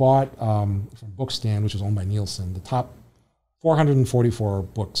we bought from Bookstand, which was owned by Nielsen, the top 444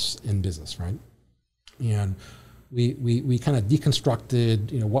 books in business, right? And we kind of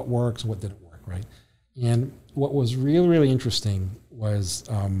deconstructed, what works and what didn't work, right? And what was really, really interesting was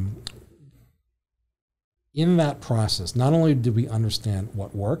in that process, not only did we understand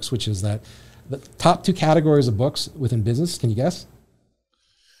what works, which is that the top 2 categories of books within business, can you guess?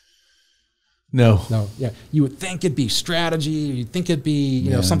 No. No. Yeah. You would think it'd be strategy. You'd think it'd be,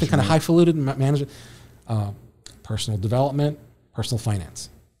 you know, something kind of highfalutin management, personal development, personal finance.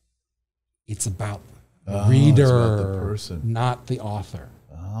 It's about the reader, it's about the person, not the author.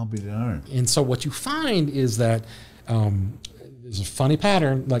 I'll be darned. And so what you find is that there's a funny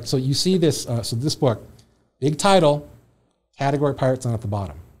pattern. Like, so you see this, so this book, big title, category pirates on at the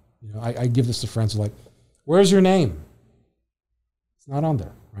bottom. You know, I give this to friends who are like, where's your name? It's not on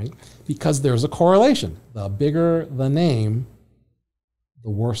there, right? Because there's a correlation. The bigger the name,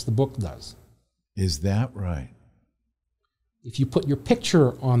 the worse the book does. Is that right? If you put your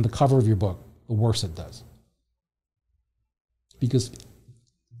picture on the cover of your book, the worse it does. Because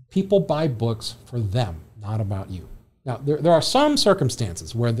people buy books for them, not about you. Now, there are some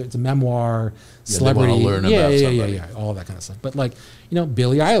circumstances where it's a memoir, celebrity. They want to learn about somebody. Yeah, all that kind of stuff. But like, you know,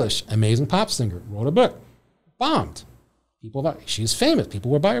 Billie Eilish, amazing pop singer, wrote a book, bombed. People thought she's famous. People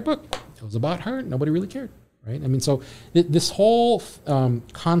would buy her book. It was about her. Nobody really cared, right? I mean, so this whole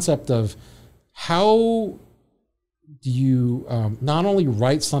concept of how do you not only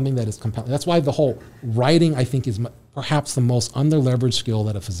write something that is compelling. That's why the whole writing, I think, is perhaps the most under-leveraged skill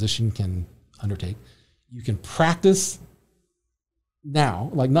that a physician can undertake. You can practice now,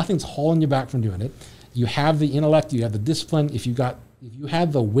 like nothing's holding you back from doing it. You have the intellect, you have the discipline. If you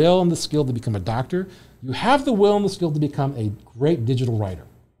had the will and the skill to become a doctor, you have the will and the skill to become a great digital writer.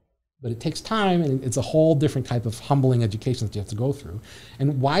 But it takes time, and it's a whole different type of humbling education that you have to go through.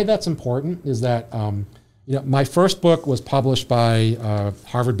 And why that's important is that you know, my first book was published by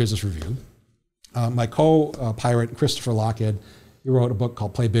Harvard Business Review. My co-pirate, Christopher Lockhead, he wrote a book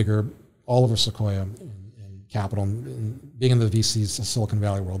called Play Bigger, Oliver Sequoia and Capital, and being in the VC's Silicon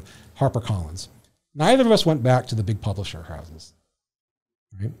Valley world, HarperCollins. Neither of us went back to the big publisher houses.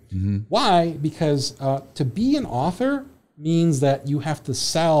 Right? Mm-hmm. Why? Because to be an author means that you have to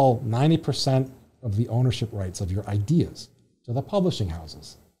sell 90% of the ownership rights of your ideas to the publishing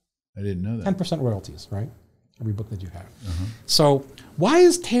houses. I didn't know that. 10% royalties, right? Every book that you have. Uh-huh. So why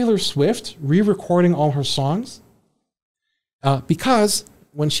is Taylor Swift re-recording all her songs? Because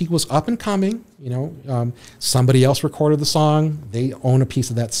when she was up and coming, you know, somebody else recorded the song, they own a piece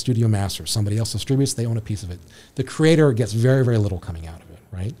of that studio master. Somebody else distributes, they own a piece of it. The creator gets very, very little coming out of it,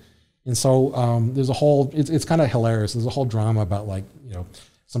 right? And so there's a whole, it's kind of hilarious. There's a whole drama about, like, you know,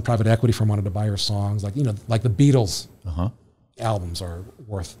 some private equity firm wanted to buy her songs. Like, you know, like the Beatles albums are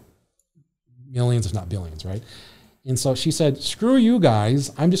worth millions, if not billions, right? And so she said, screw you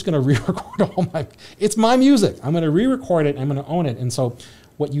guys, I'm just going to re-record all it's my music. I'm going to re-record it, I'm going to own it. And so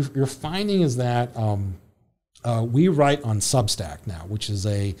what you're finding is that we write on Substack now, which is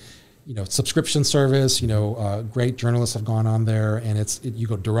a, you know, subscription service. You know, great journalists have gone on there, and you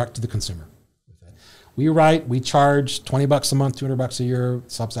go direct to the consumer. We write, we charge $20 a month, $200 a year.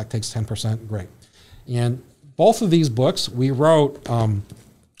 Substack takes 10%, great. And both of these books we wrote on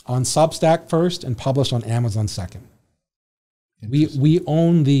Substack first and published on Amazon second. We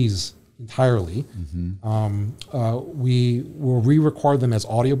own these entirely. Mm-hmm. We will re-record them as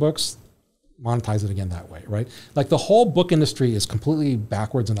audiobooks, monetize it again that way, right? Like the whole book industry is completely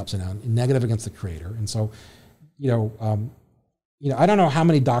backwards and upside down, negative against the creator. And so, you know, I don't know how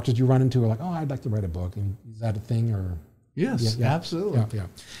many doctors you run into who are like, oh, I'd like to write a book. And is that a thing? Or yes, absolutely. Yeah.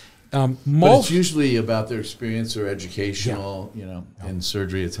 But it's usually about their experience or educational, you know, in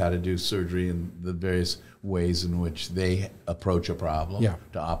surgery, it's how to do surgery and the various ways in which they approach a problem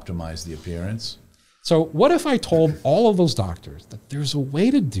to optimize the appearance. So what if I told all of those doctors that there's a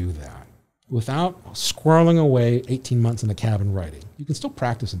way to do that without squirreling away 18 months in a cabin writing? You can still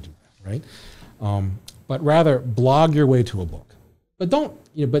practice and do that, right? But rather blog your way to a book. But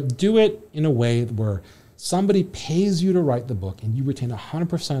but do it in a way where somebody pays you to write the book and you retain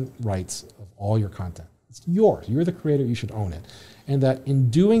 100% rights of all your content. It's yours. You're the creator. You should own it. And that in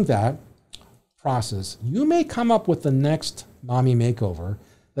doing that process, you may come up with the next mommy makeover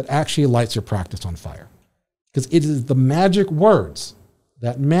that actually lights your practice on fire. Because it is the magic words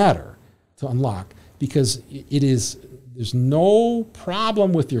that matter to unlock, because there's no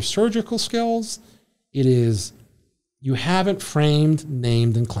problem with your surgical skills. It is, you haven't framed,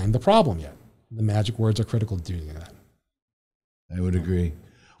 named, and claimed the problem yet. The magic words are critical to doing that. I would agree.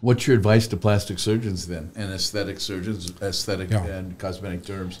 What's your advice to plastic surgeons then, and aesthetic surgeons, and cosmetic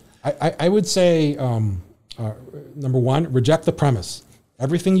terms? I would say, number one, reject the premise.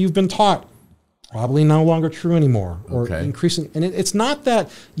 Everything you've been taught, probably no longer true anymore, or increasing. And it's not that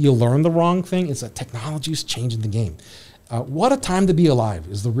you learn the wrong thing, it's that technology is changing the game. What a time to be alive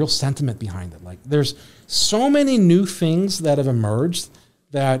is the real sentiment behind it. Like, there's so many new things that have emerged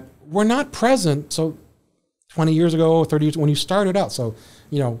that were not present. So 20 years ago, 30 years when you started out. So,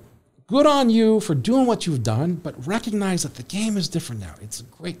 you know, good on you for doing what you've done, but recognize that the game is different now. It's a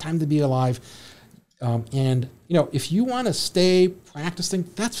great time to be alive. And if you want to stay practicing,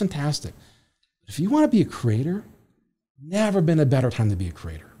 that's fantastic. If you want to be a creator, never been a better time to be a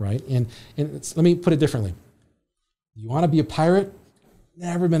creator, right? And let me put it differently. You want to be a pirate?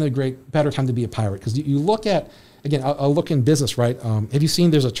 Never been a better time to be a pirate. Because you look at, again, I'll look in business, right? Have you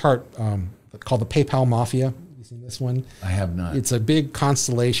seen, there's a chart called the PayPal Mafia? Have you seen this one? I have not. It's a big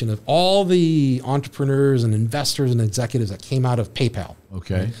constellation of all the entrepreneurs and investors and executives that came out of PayPal.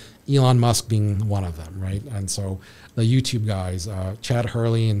 Okay. Right? Elon Musk being one of them, right? And so the YouTube guys, Chad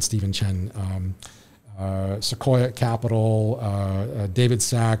Hurley and Stephen Chen, Sequoia Capital, David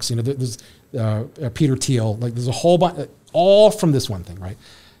Sachs, there's Peter Thiel, like there's a whole bunch, all from this one thing, right?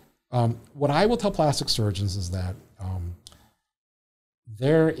 What I will tell plastic surgeons is that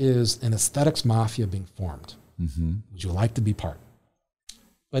there is an aesthetics mafia being formed. Mm-hmm. Would you like to be part?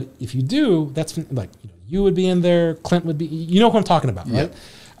 But if you do, that's like, you would be in there, Clint would be, you know what I'm talking about, right?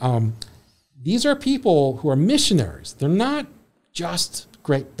 Yep. These are people who are missionaries. They're not just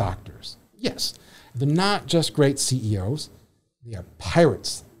great doctors. Yes. They're not just great CEOs. They are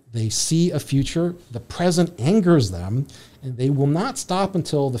pirates. They see a future. The present angers them, and they will not stop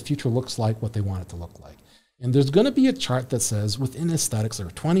until the future looks like what they want it to look like. And there's going to be a chart that says within aesthetics, there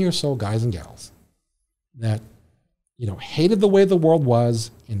are 20 or so guys and gals that, hated the way the world was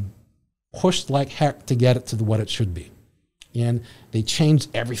and pushed like heck to get it to what it should be. And they changed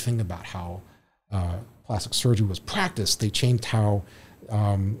everything about how plastic surgery was practiced. They changed how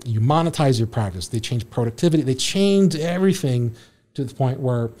you monetize your practice. They changed productivity. They changed everything to the point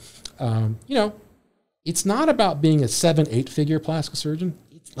where, it's not about being a 7-8 figure plastic surgeon.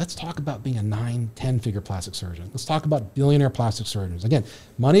 Let's talk about being a 9-10 figure plastic surgeon. Let's talk about billionaire plastic surgeons. Again,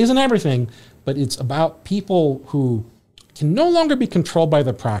 money isn't everything, but it's about people who can no longer be controlled by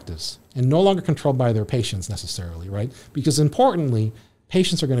their practice and no longer controlled by their patients necessarily, right? Because importantly,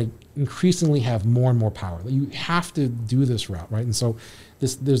 patients are going to increasingly have more and more power. You have to do this route, right? And so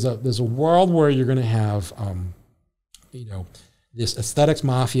there's a world where you're going to have, this aesthetics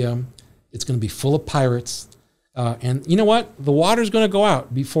mafia. It's going to be full of pirates. And you know what? The water's going to go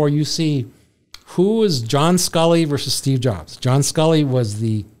out before you see who is John Scully versus Steve Jobs. John Scully was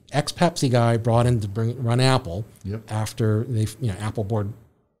the ex-Pepsi guy brought in to run Apple. Yep. After they, Apple board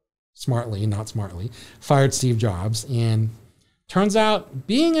smartly, not smartly, fired Steve Jobs. And turns out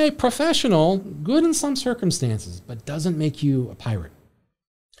being a professional, good in some circumstances, but doesn't make you a pirate.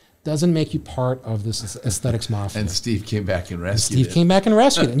 Doesn't make you part of this aesthetics mafia. And Steve came back and rescued it. Steve came back and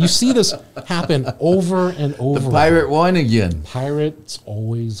rescued it. And you see this happen over and over. The pirate won again. Pirates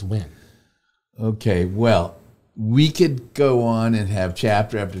always win. Okay, well, we could go on and have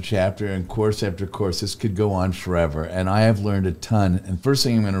chapter after chapter and course after course. This could go on forever. And I have learned a ton. And first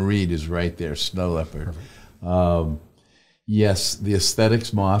thing I'm going to read is right there, Snow Leopard. Yes, the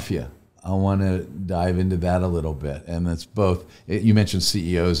aesthetics mafia. I want to dive into that a little bit. And it's both, you mentioned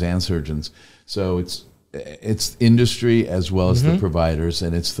CEOs and surgeons. So it's industry as well as the providers,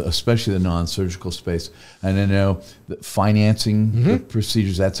 and it's especially the non-surgical space. And I know that financing the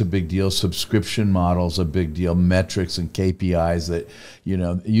procedures, that's a big deal. Subscription models, a big deal. Metrics and KPIs that,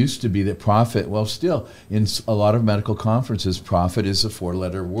 it used to be that profit, well, still, in a lot of medical conferences, profit is a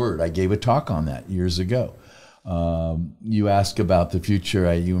 4-letter word. I gave a talk on that years ago. You ask about the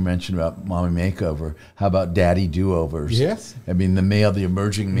future. You mentioned about mommy makeover. How about daddy do-overs? Yes. I mean, the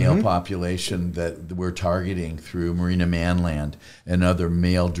emerging male population that we're targeting through Marina Manland and other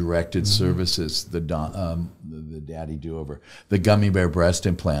male-directed services. The daddy do-over, the gummy bear breast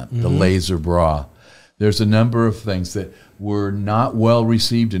implant, the laser bra. There's a number of things that were not well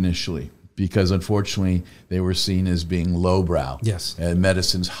received initially because, unfortunately, they were seen as being lowbrow. Yes. And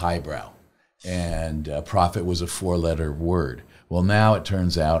medicine's highbrow. And profit was a 4-letter word. Well, now it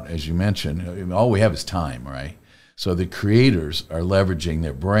turns out, as you mentioned, all we have is time, right? So the creators are leveraging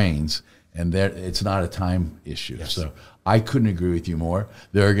their brains, and it's not a time issue. Yes. So I couldn't agree with you more.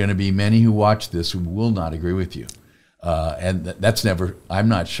 There are going to be many who watch this who will not agree with you. And that's never, I'm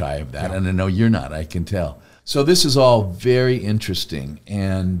not shy of that. No. And I know you're not, I can tell. So this is all very interesting,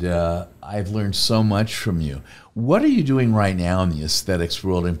 and I've learned so much from you. What are you doing right now in the aesthetics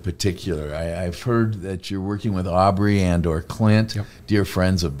world in particular? I've heard that you're working with Aubrey and or Clint, dear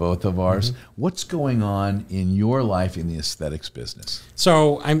friends of both of ours. What's going on in your life in the aesthetics business?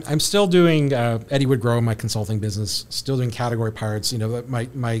 So I'm still doing Eddie Wood Grow, my consulting business, still doing Category Pirates.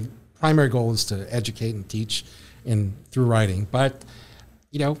 My primary goal is to educate and teach through writing. But,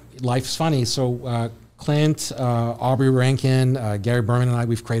 life's funny. So Clint, Aubrey Rankin, Gary Berman and I,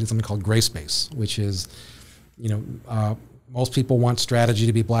 we've created something called Gray Space, which is, most people want strategy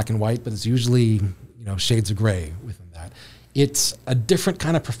to be black and white, but it's usually, shades of gray within that. It's a different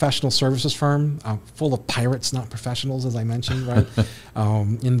kind of professional services firm, full of pirates, not professionals, as I mentioned, right?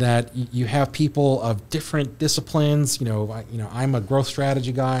 In that you have people of different disciplines. I'm a growth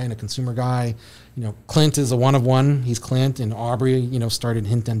strategy guy and a consumer guy. Clint is a one of one. He's Clint, and Aubrey, started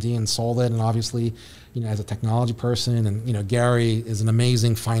HintMD and sold it, and obviously, as a technology person, and Gary is an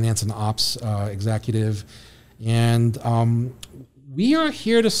amazing finance and ops executive, and we are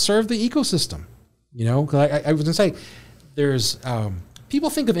here to serve the ecosystem. Because I was gonna say, there's people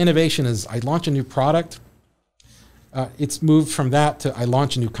think of innovation as I launch a new product. It's moved from that to I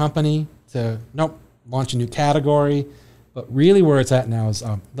launch a new company to nope, launch a new category. But really where it's at now is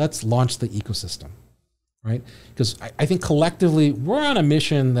let's launch the ecosystem, right? Because I think collectively we're on a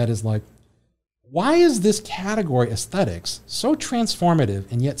mission that is like, why is this category, aesthetics, so transformative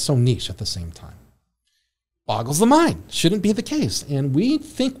and yet so niche at the same time? Boggles the mind. Shouldn't be the case. And we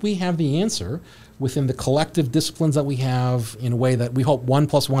think we have the answer within the collective disciplines that we have in a way that we hope 1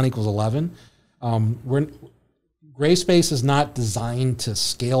 + 1 = 11. Gray space is not designed to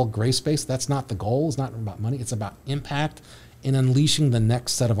scale gray space. That's not the goal. It's not about money. It's about impact and unleashing the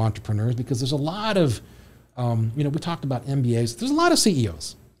next set of entrepreneurs, because there's a lot of, we talked about MBAs. There's a lot of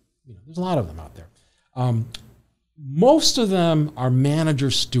CEOs. There's a lot of them out there. Most of them are manager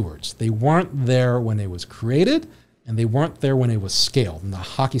stewards. They weren't there when it was created, and they weren't there when it was scaled in the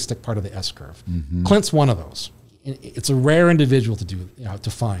hockey stick part of the S curve. Mm-hmm. Clint's one of those. It's a rare individual to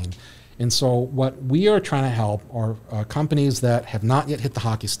find. And so what we are trying to help are companies that have not yet hit the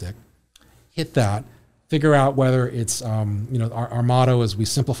hockey stick, hit that, figure out whether it's, our motto is we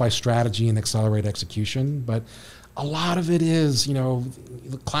simplify strategy and accelerate execution. But a lot of it is,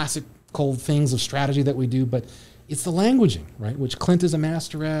 the classical things of strategy that we do, but it's the languaging, right? Which Clint is a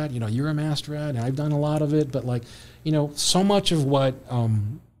master at, you're a master at, and I've done a lot of it. But so much of what,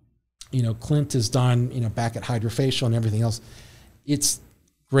 Clint has done, back at Hydrofacial and everything else, it's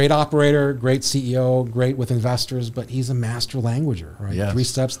great operator, great CEO, great with investors, but he's a master languager, right? Yes. 3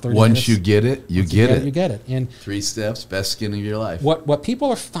 steps, 30 Once minutes. you get it, you get it. You get it. And 3 steps, best skin of your life. What people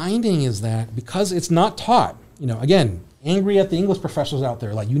are finding is that because it's not taught, again, angry at the English professors out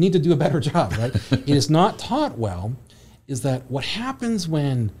there, like you need to do a better job, right? It is not taught well, is that what happens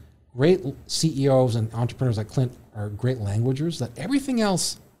when great CEOs and entrepreneurs like Clint are great languagers, that everything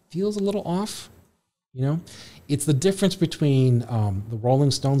else feels a little off, It's the difference between the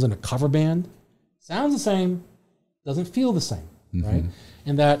Rolling Stones and a cover band. Sounds the same, doesn't feel the same, mm-hmm. right?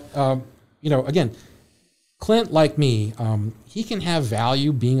 And that, again, Clint, like me, he can have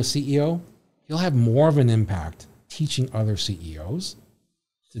value being a CEO. He'll have more of an impact teaching other CEOs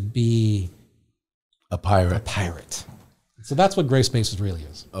to be a pirate. So that's what Gray Spaces really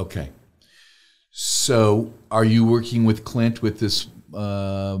is. Okay. So are you working with Clint with this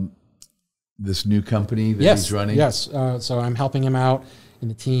this new company that he's running? Yes. So I'm helping him out in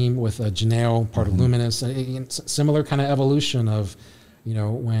the team with Janelle, part mm-hmm. of Luminous. Similar kind of evolution of,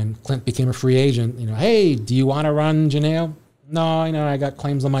 when Clint became a free agent, hey, do you want to run Janelle? No, I got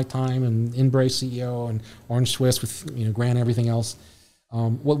claims on my time and Embrace CEO and Orange Swiss with, Grant, everything else.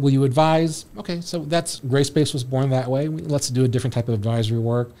 What will you advise? Okay, so that's Gray Space was born that way. Let's do a different type of advisory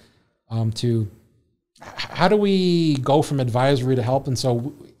work to how do we go from advisory to help? And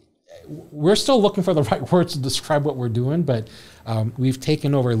so we're still looking for the right words to describe what we're doing, but we've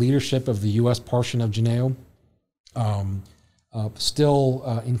taken over leadership of the U.S. portion of Janelle,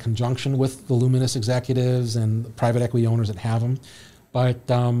 still in conjunction with the Luminous executives and the private equity owners that have them. But,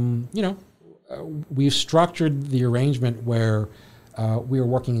 we've structured the arrangement where we are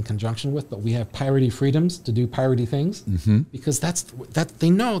working in conjunction with, but we have piratey freedoms to do piratey things mm-hmm. because they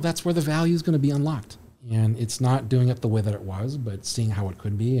know that's where the value is going to be unlocked. And it's not doing it the way that it was, but seeing how it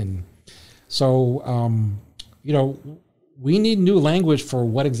could be. And so, we need new language for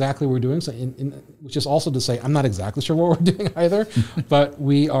what exactly we're doing. So, which is also to say, I'm not exactly sure what we're doing either, but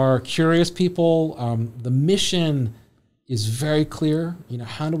we are curious people. The mission is very clear.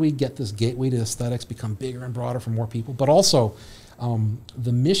 How do we get this gateway to aesthetics become bigger and broader for more people? But also,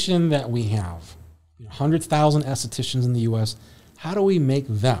 the mission that we have, 100,000 estheticians in the U.S., how do we make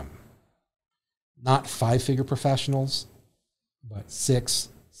them not 5-figure professionals, but 6,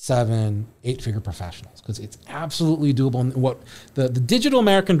 7, 8-figure professionals? Because it's absolutely doable. And what the digital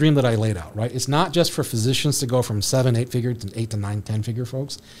American dream that I laid out, right? It's not just for physicians to go from 7, 8-figure to 8 to 9, 10-figure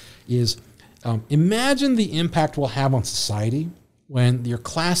folks. Is imagine the impact we'll have on society when your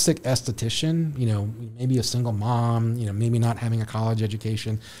classic esthetician, maybe a single mom, maybe not having a college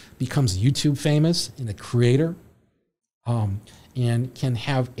education, becomes YouTube famous and a creator, and can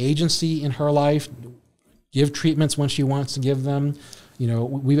have agency in her life, give treatments when she wants to give them. You know,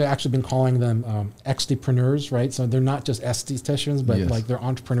 we've actually been calling them estheticians, right? So they're not just estheticians, but like they're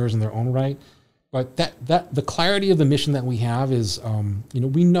entrepreneurs in their own right. But that the clarity of the mission that we have is, you know,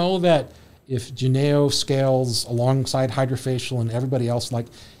 we know that if Geneo scales alongside Hydrofacial and everybody else, like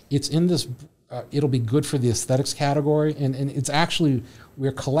it's in this, it'll be good for the aesthetics category. And it's actually,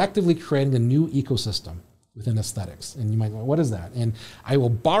 we're collectively creating a new ecosystem within aesthetics. And you might go, what is that? And I will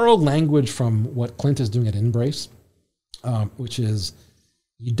borrow language from what Clint is doing at Embrace, which is,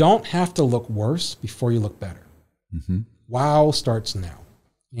 you don't have to look worse before you look better. Wow starts now.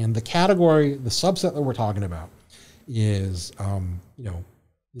 And the category, the subset that we're talking about is, you know,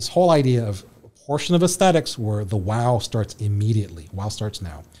 this whole idea of a portion of aesthetics where the wow starts immediately. Wow starts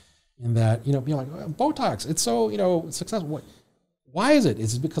now. And that, you know, being like, Botox, it's so, you know, successful. Why is it?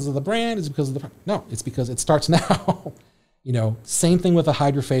 Is it because of the brand? Is it because of the, no, it's because it starts now. You know, same thing with a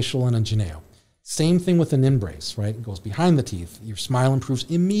Hydrofacial and a Geneo. Same thing with an Embrace, right? It goes behind the teeth. Your smile improves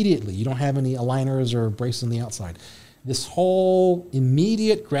immediately. You don't have any aligners or braces on the outside. This whole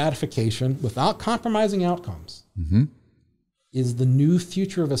immediate gratification without compromising outcomes is the new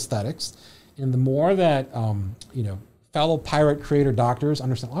future of aesthetics. And the more that, you know, fellow pirate creator doctors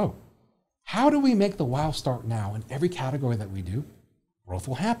understand, oh, how do we make the wow start now in every category that we do? Growth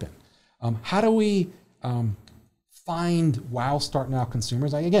will happen. How do we find wow start now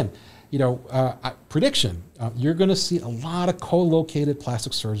consumers? Again, you know, prediction, you're going to see a lot of co-located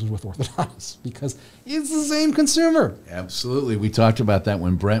plastic surgeons with orthodontists because it's the same consumer. Absolutely. We talked about that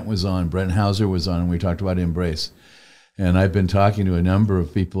when Brent was on, Brent Hauser was on, and we talked about Embrace. And I've been talking to a number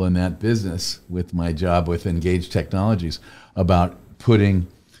of people in that business with my job with Engaged Technologies about putting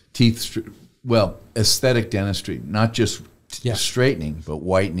teeth, well, aesthetic dentistry, not just straightening, but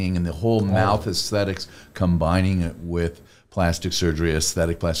whitening and the whole mouth aesthetics, combining it with plastic surgery,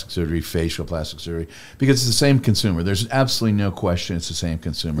 aesthetic plastic surgery, facial plastic surgery, because it's the same consumer. There's absolutely no question it's the same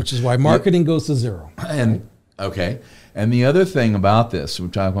consumer. Which is why marketing goes to zero. And okay. And the other thing about this, we're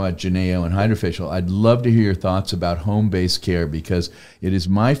talking about Geneo and Hydrofacial, I'd love to hear your thoughts about home-based care, because it is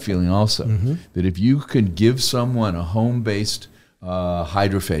my feeling also that if you could give someone a home-based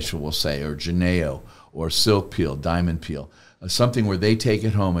Hydrofacial, we'll say, or Geneo, or silk peel, diamond peel, something where they take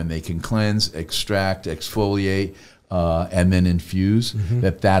it home and they can cleanse, extract, exfoliate, and then infuse,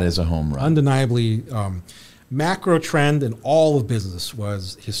 that is a home run. Undeniably, macro trend in all of business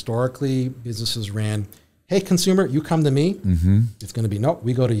was historically businesses ran, hey, consumer, you come to me. It's going to be, nope,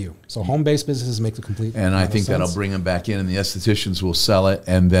 we go to you. So home-based businesses make the complete And I think that'll bring them back in, and the estheticians will sell it,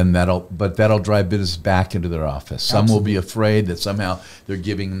 and then that'll drive business back into their office. Some will be afraid that somehow they're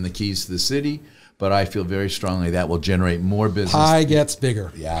giving them the keys to the city, but I feel very strongly that will generate more business. Pie gets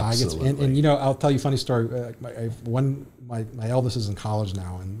bigger. Yeah, absolutely. And you know, I'll tell you a funny story. My eldest is in college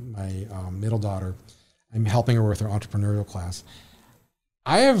now, and my middle daughter, I'm helping her with her entrepreneurial class.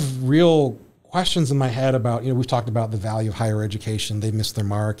 I have real questions in my head about, you know, we've talked about the value of higher education. They missed their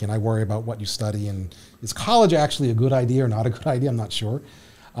mark, and I worry about what you study. And is college actually a good idea or not a good idea? I'm not sure.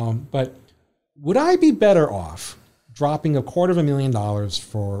 But would I be better off dropping $250,000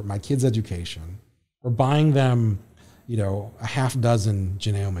 for my kids' education, or buying them, you know, a half dozen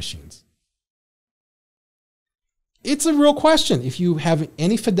Geneo machines? It's a real question. If you have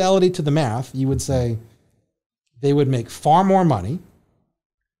any fidelity to the math, you would say they would make far more money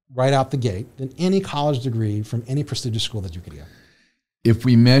right out the gate than any college degree from any prestigious school that you could get. If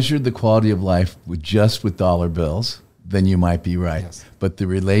we measured the quality of life with dollar bills, then you might be right. Yes. But the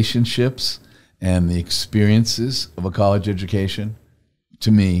relationships and the experiences of a college education,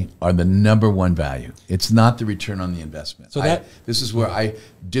 to me, are the number one value. It's not the return on the investment. So this is where I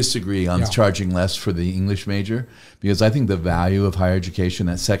disagree on charging less for the English major, because I think the value of higher education,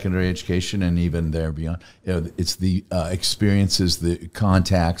 that secondary education, and even there beyond, you know, it's the experiences, the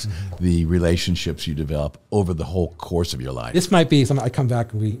contacts, the relationships you develop over the whole course of your life. This might be something I come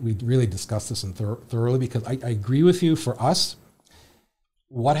back and we really discuss this thoroughly, because I agree with you. For us,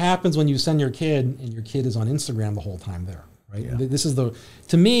 what happens when you send your kid and your kid is on Instagram the whole time there? Right. Yeah. This is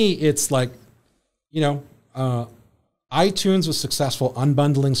to me, it's like, you know, iTunes was successful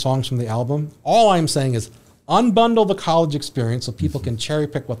unbundling songs from the album. All I'm saying is unbundle the college experience so people can cherry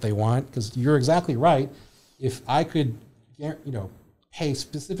pick what they want. Because you're exactly right. If I could, you know, pay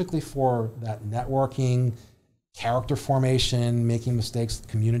specifically for that networking, character formation, making mistakes,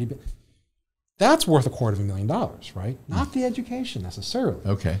 community, that's worth $250,000, right? Not the education necessarily.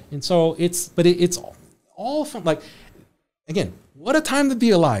 Okay. And so it's all from, like, again, what a time to be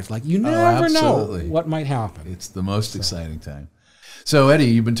alive. Like, you never know what might happen. It's the most exciting time. So, Eddie,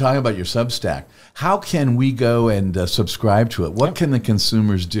 you've been talking about your Substack. How can we go and subscribe to it? What can the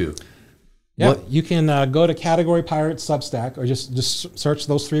consumers do? Yeah, you can go to Category Pirate Substack, or just search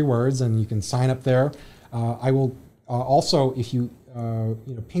those 3 words, and you can sign up there. I will also, if you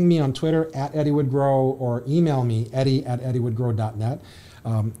ping me on Twitter at Eddie Would Grow, or email me eddie@eddiewoodgrow.net.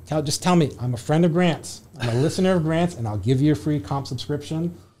 Just tell me I'm a friend of Grant's, I'm a listener of Grant's, and I'll give you a free comp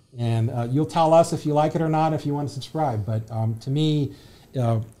subscription. And you'll tell us if you like it or not, if you want to subscribe. But to me,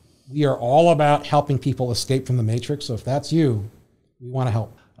 we are all about helping people escape from the matrix. So if that's you, we want to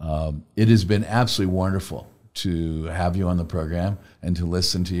help. It has been absolutely wonderful to have you on the program and to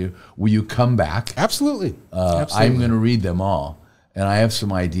listen to you. Will you come back? Absolutely. I'm going to read them all, and I have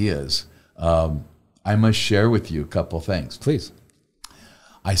some ideas. I must share with you a couple things. Please.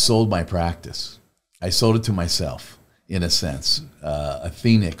 I sold my practice. I sold it to myself, in a sense.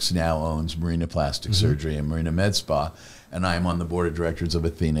 Athenix now owns Marina Plastic Surgery and Marina Med Spa, and I'm on the board of directors of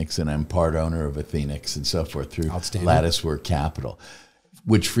Athenix, and I'm part owner of Athenix and so forth through Latticework Capital,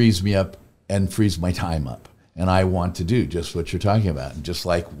 which frees me up and frees my time up. And I want to do just what you're talking about, and just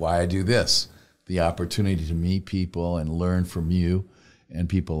like why I do this, the opportunity to meet people and learn from you and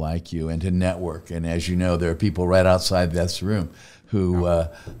people like you, and to network. And as you know, there are people right outside this room who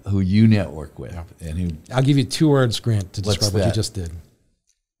you network with. And who, I'll give you 2 words, Grant, to describe what you just did.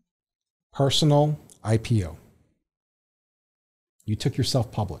 Personal IPO. You took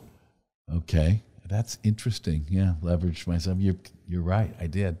yourself public. Okay, that's interesting. Yeah, leveraged myself. You're right, I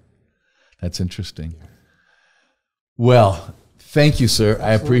did. That's interesting. Yeah. Well, thank you, sir.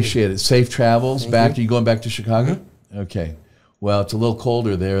 Absolutely. I appreciate it. Safe travels. Are you going back to Chicago? Okay. Well, it's a little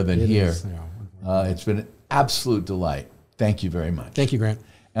colder there than here. It's been an absolute delight. Thank you very much. Thank you, Grant.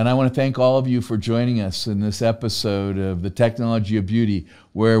 And I want to thank all of you for joining us in this episode of The Technology of Beauty,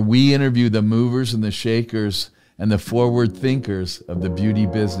 where we interview the movers and the shakers and the forward thinkers of the beauty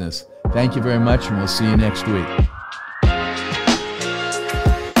business. Thank you very much, and we'll see you next week.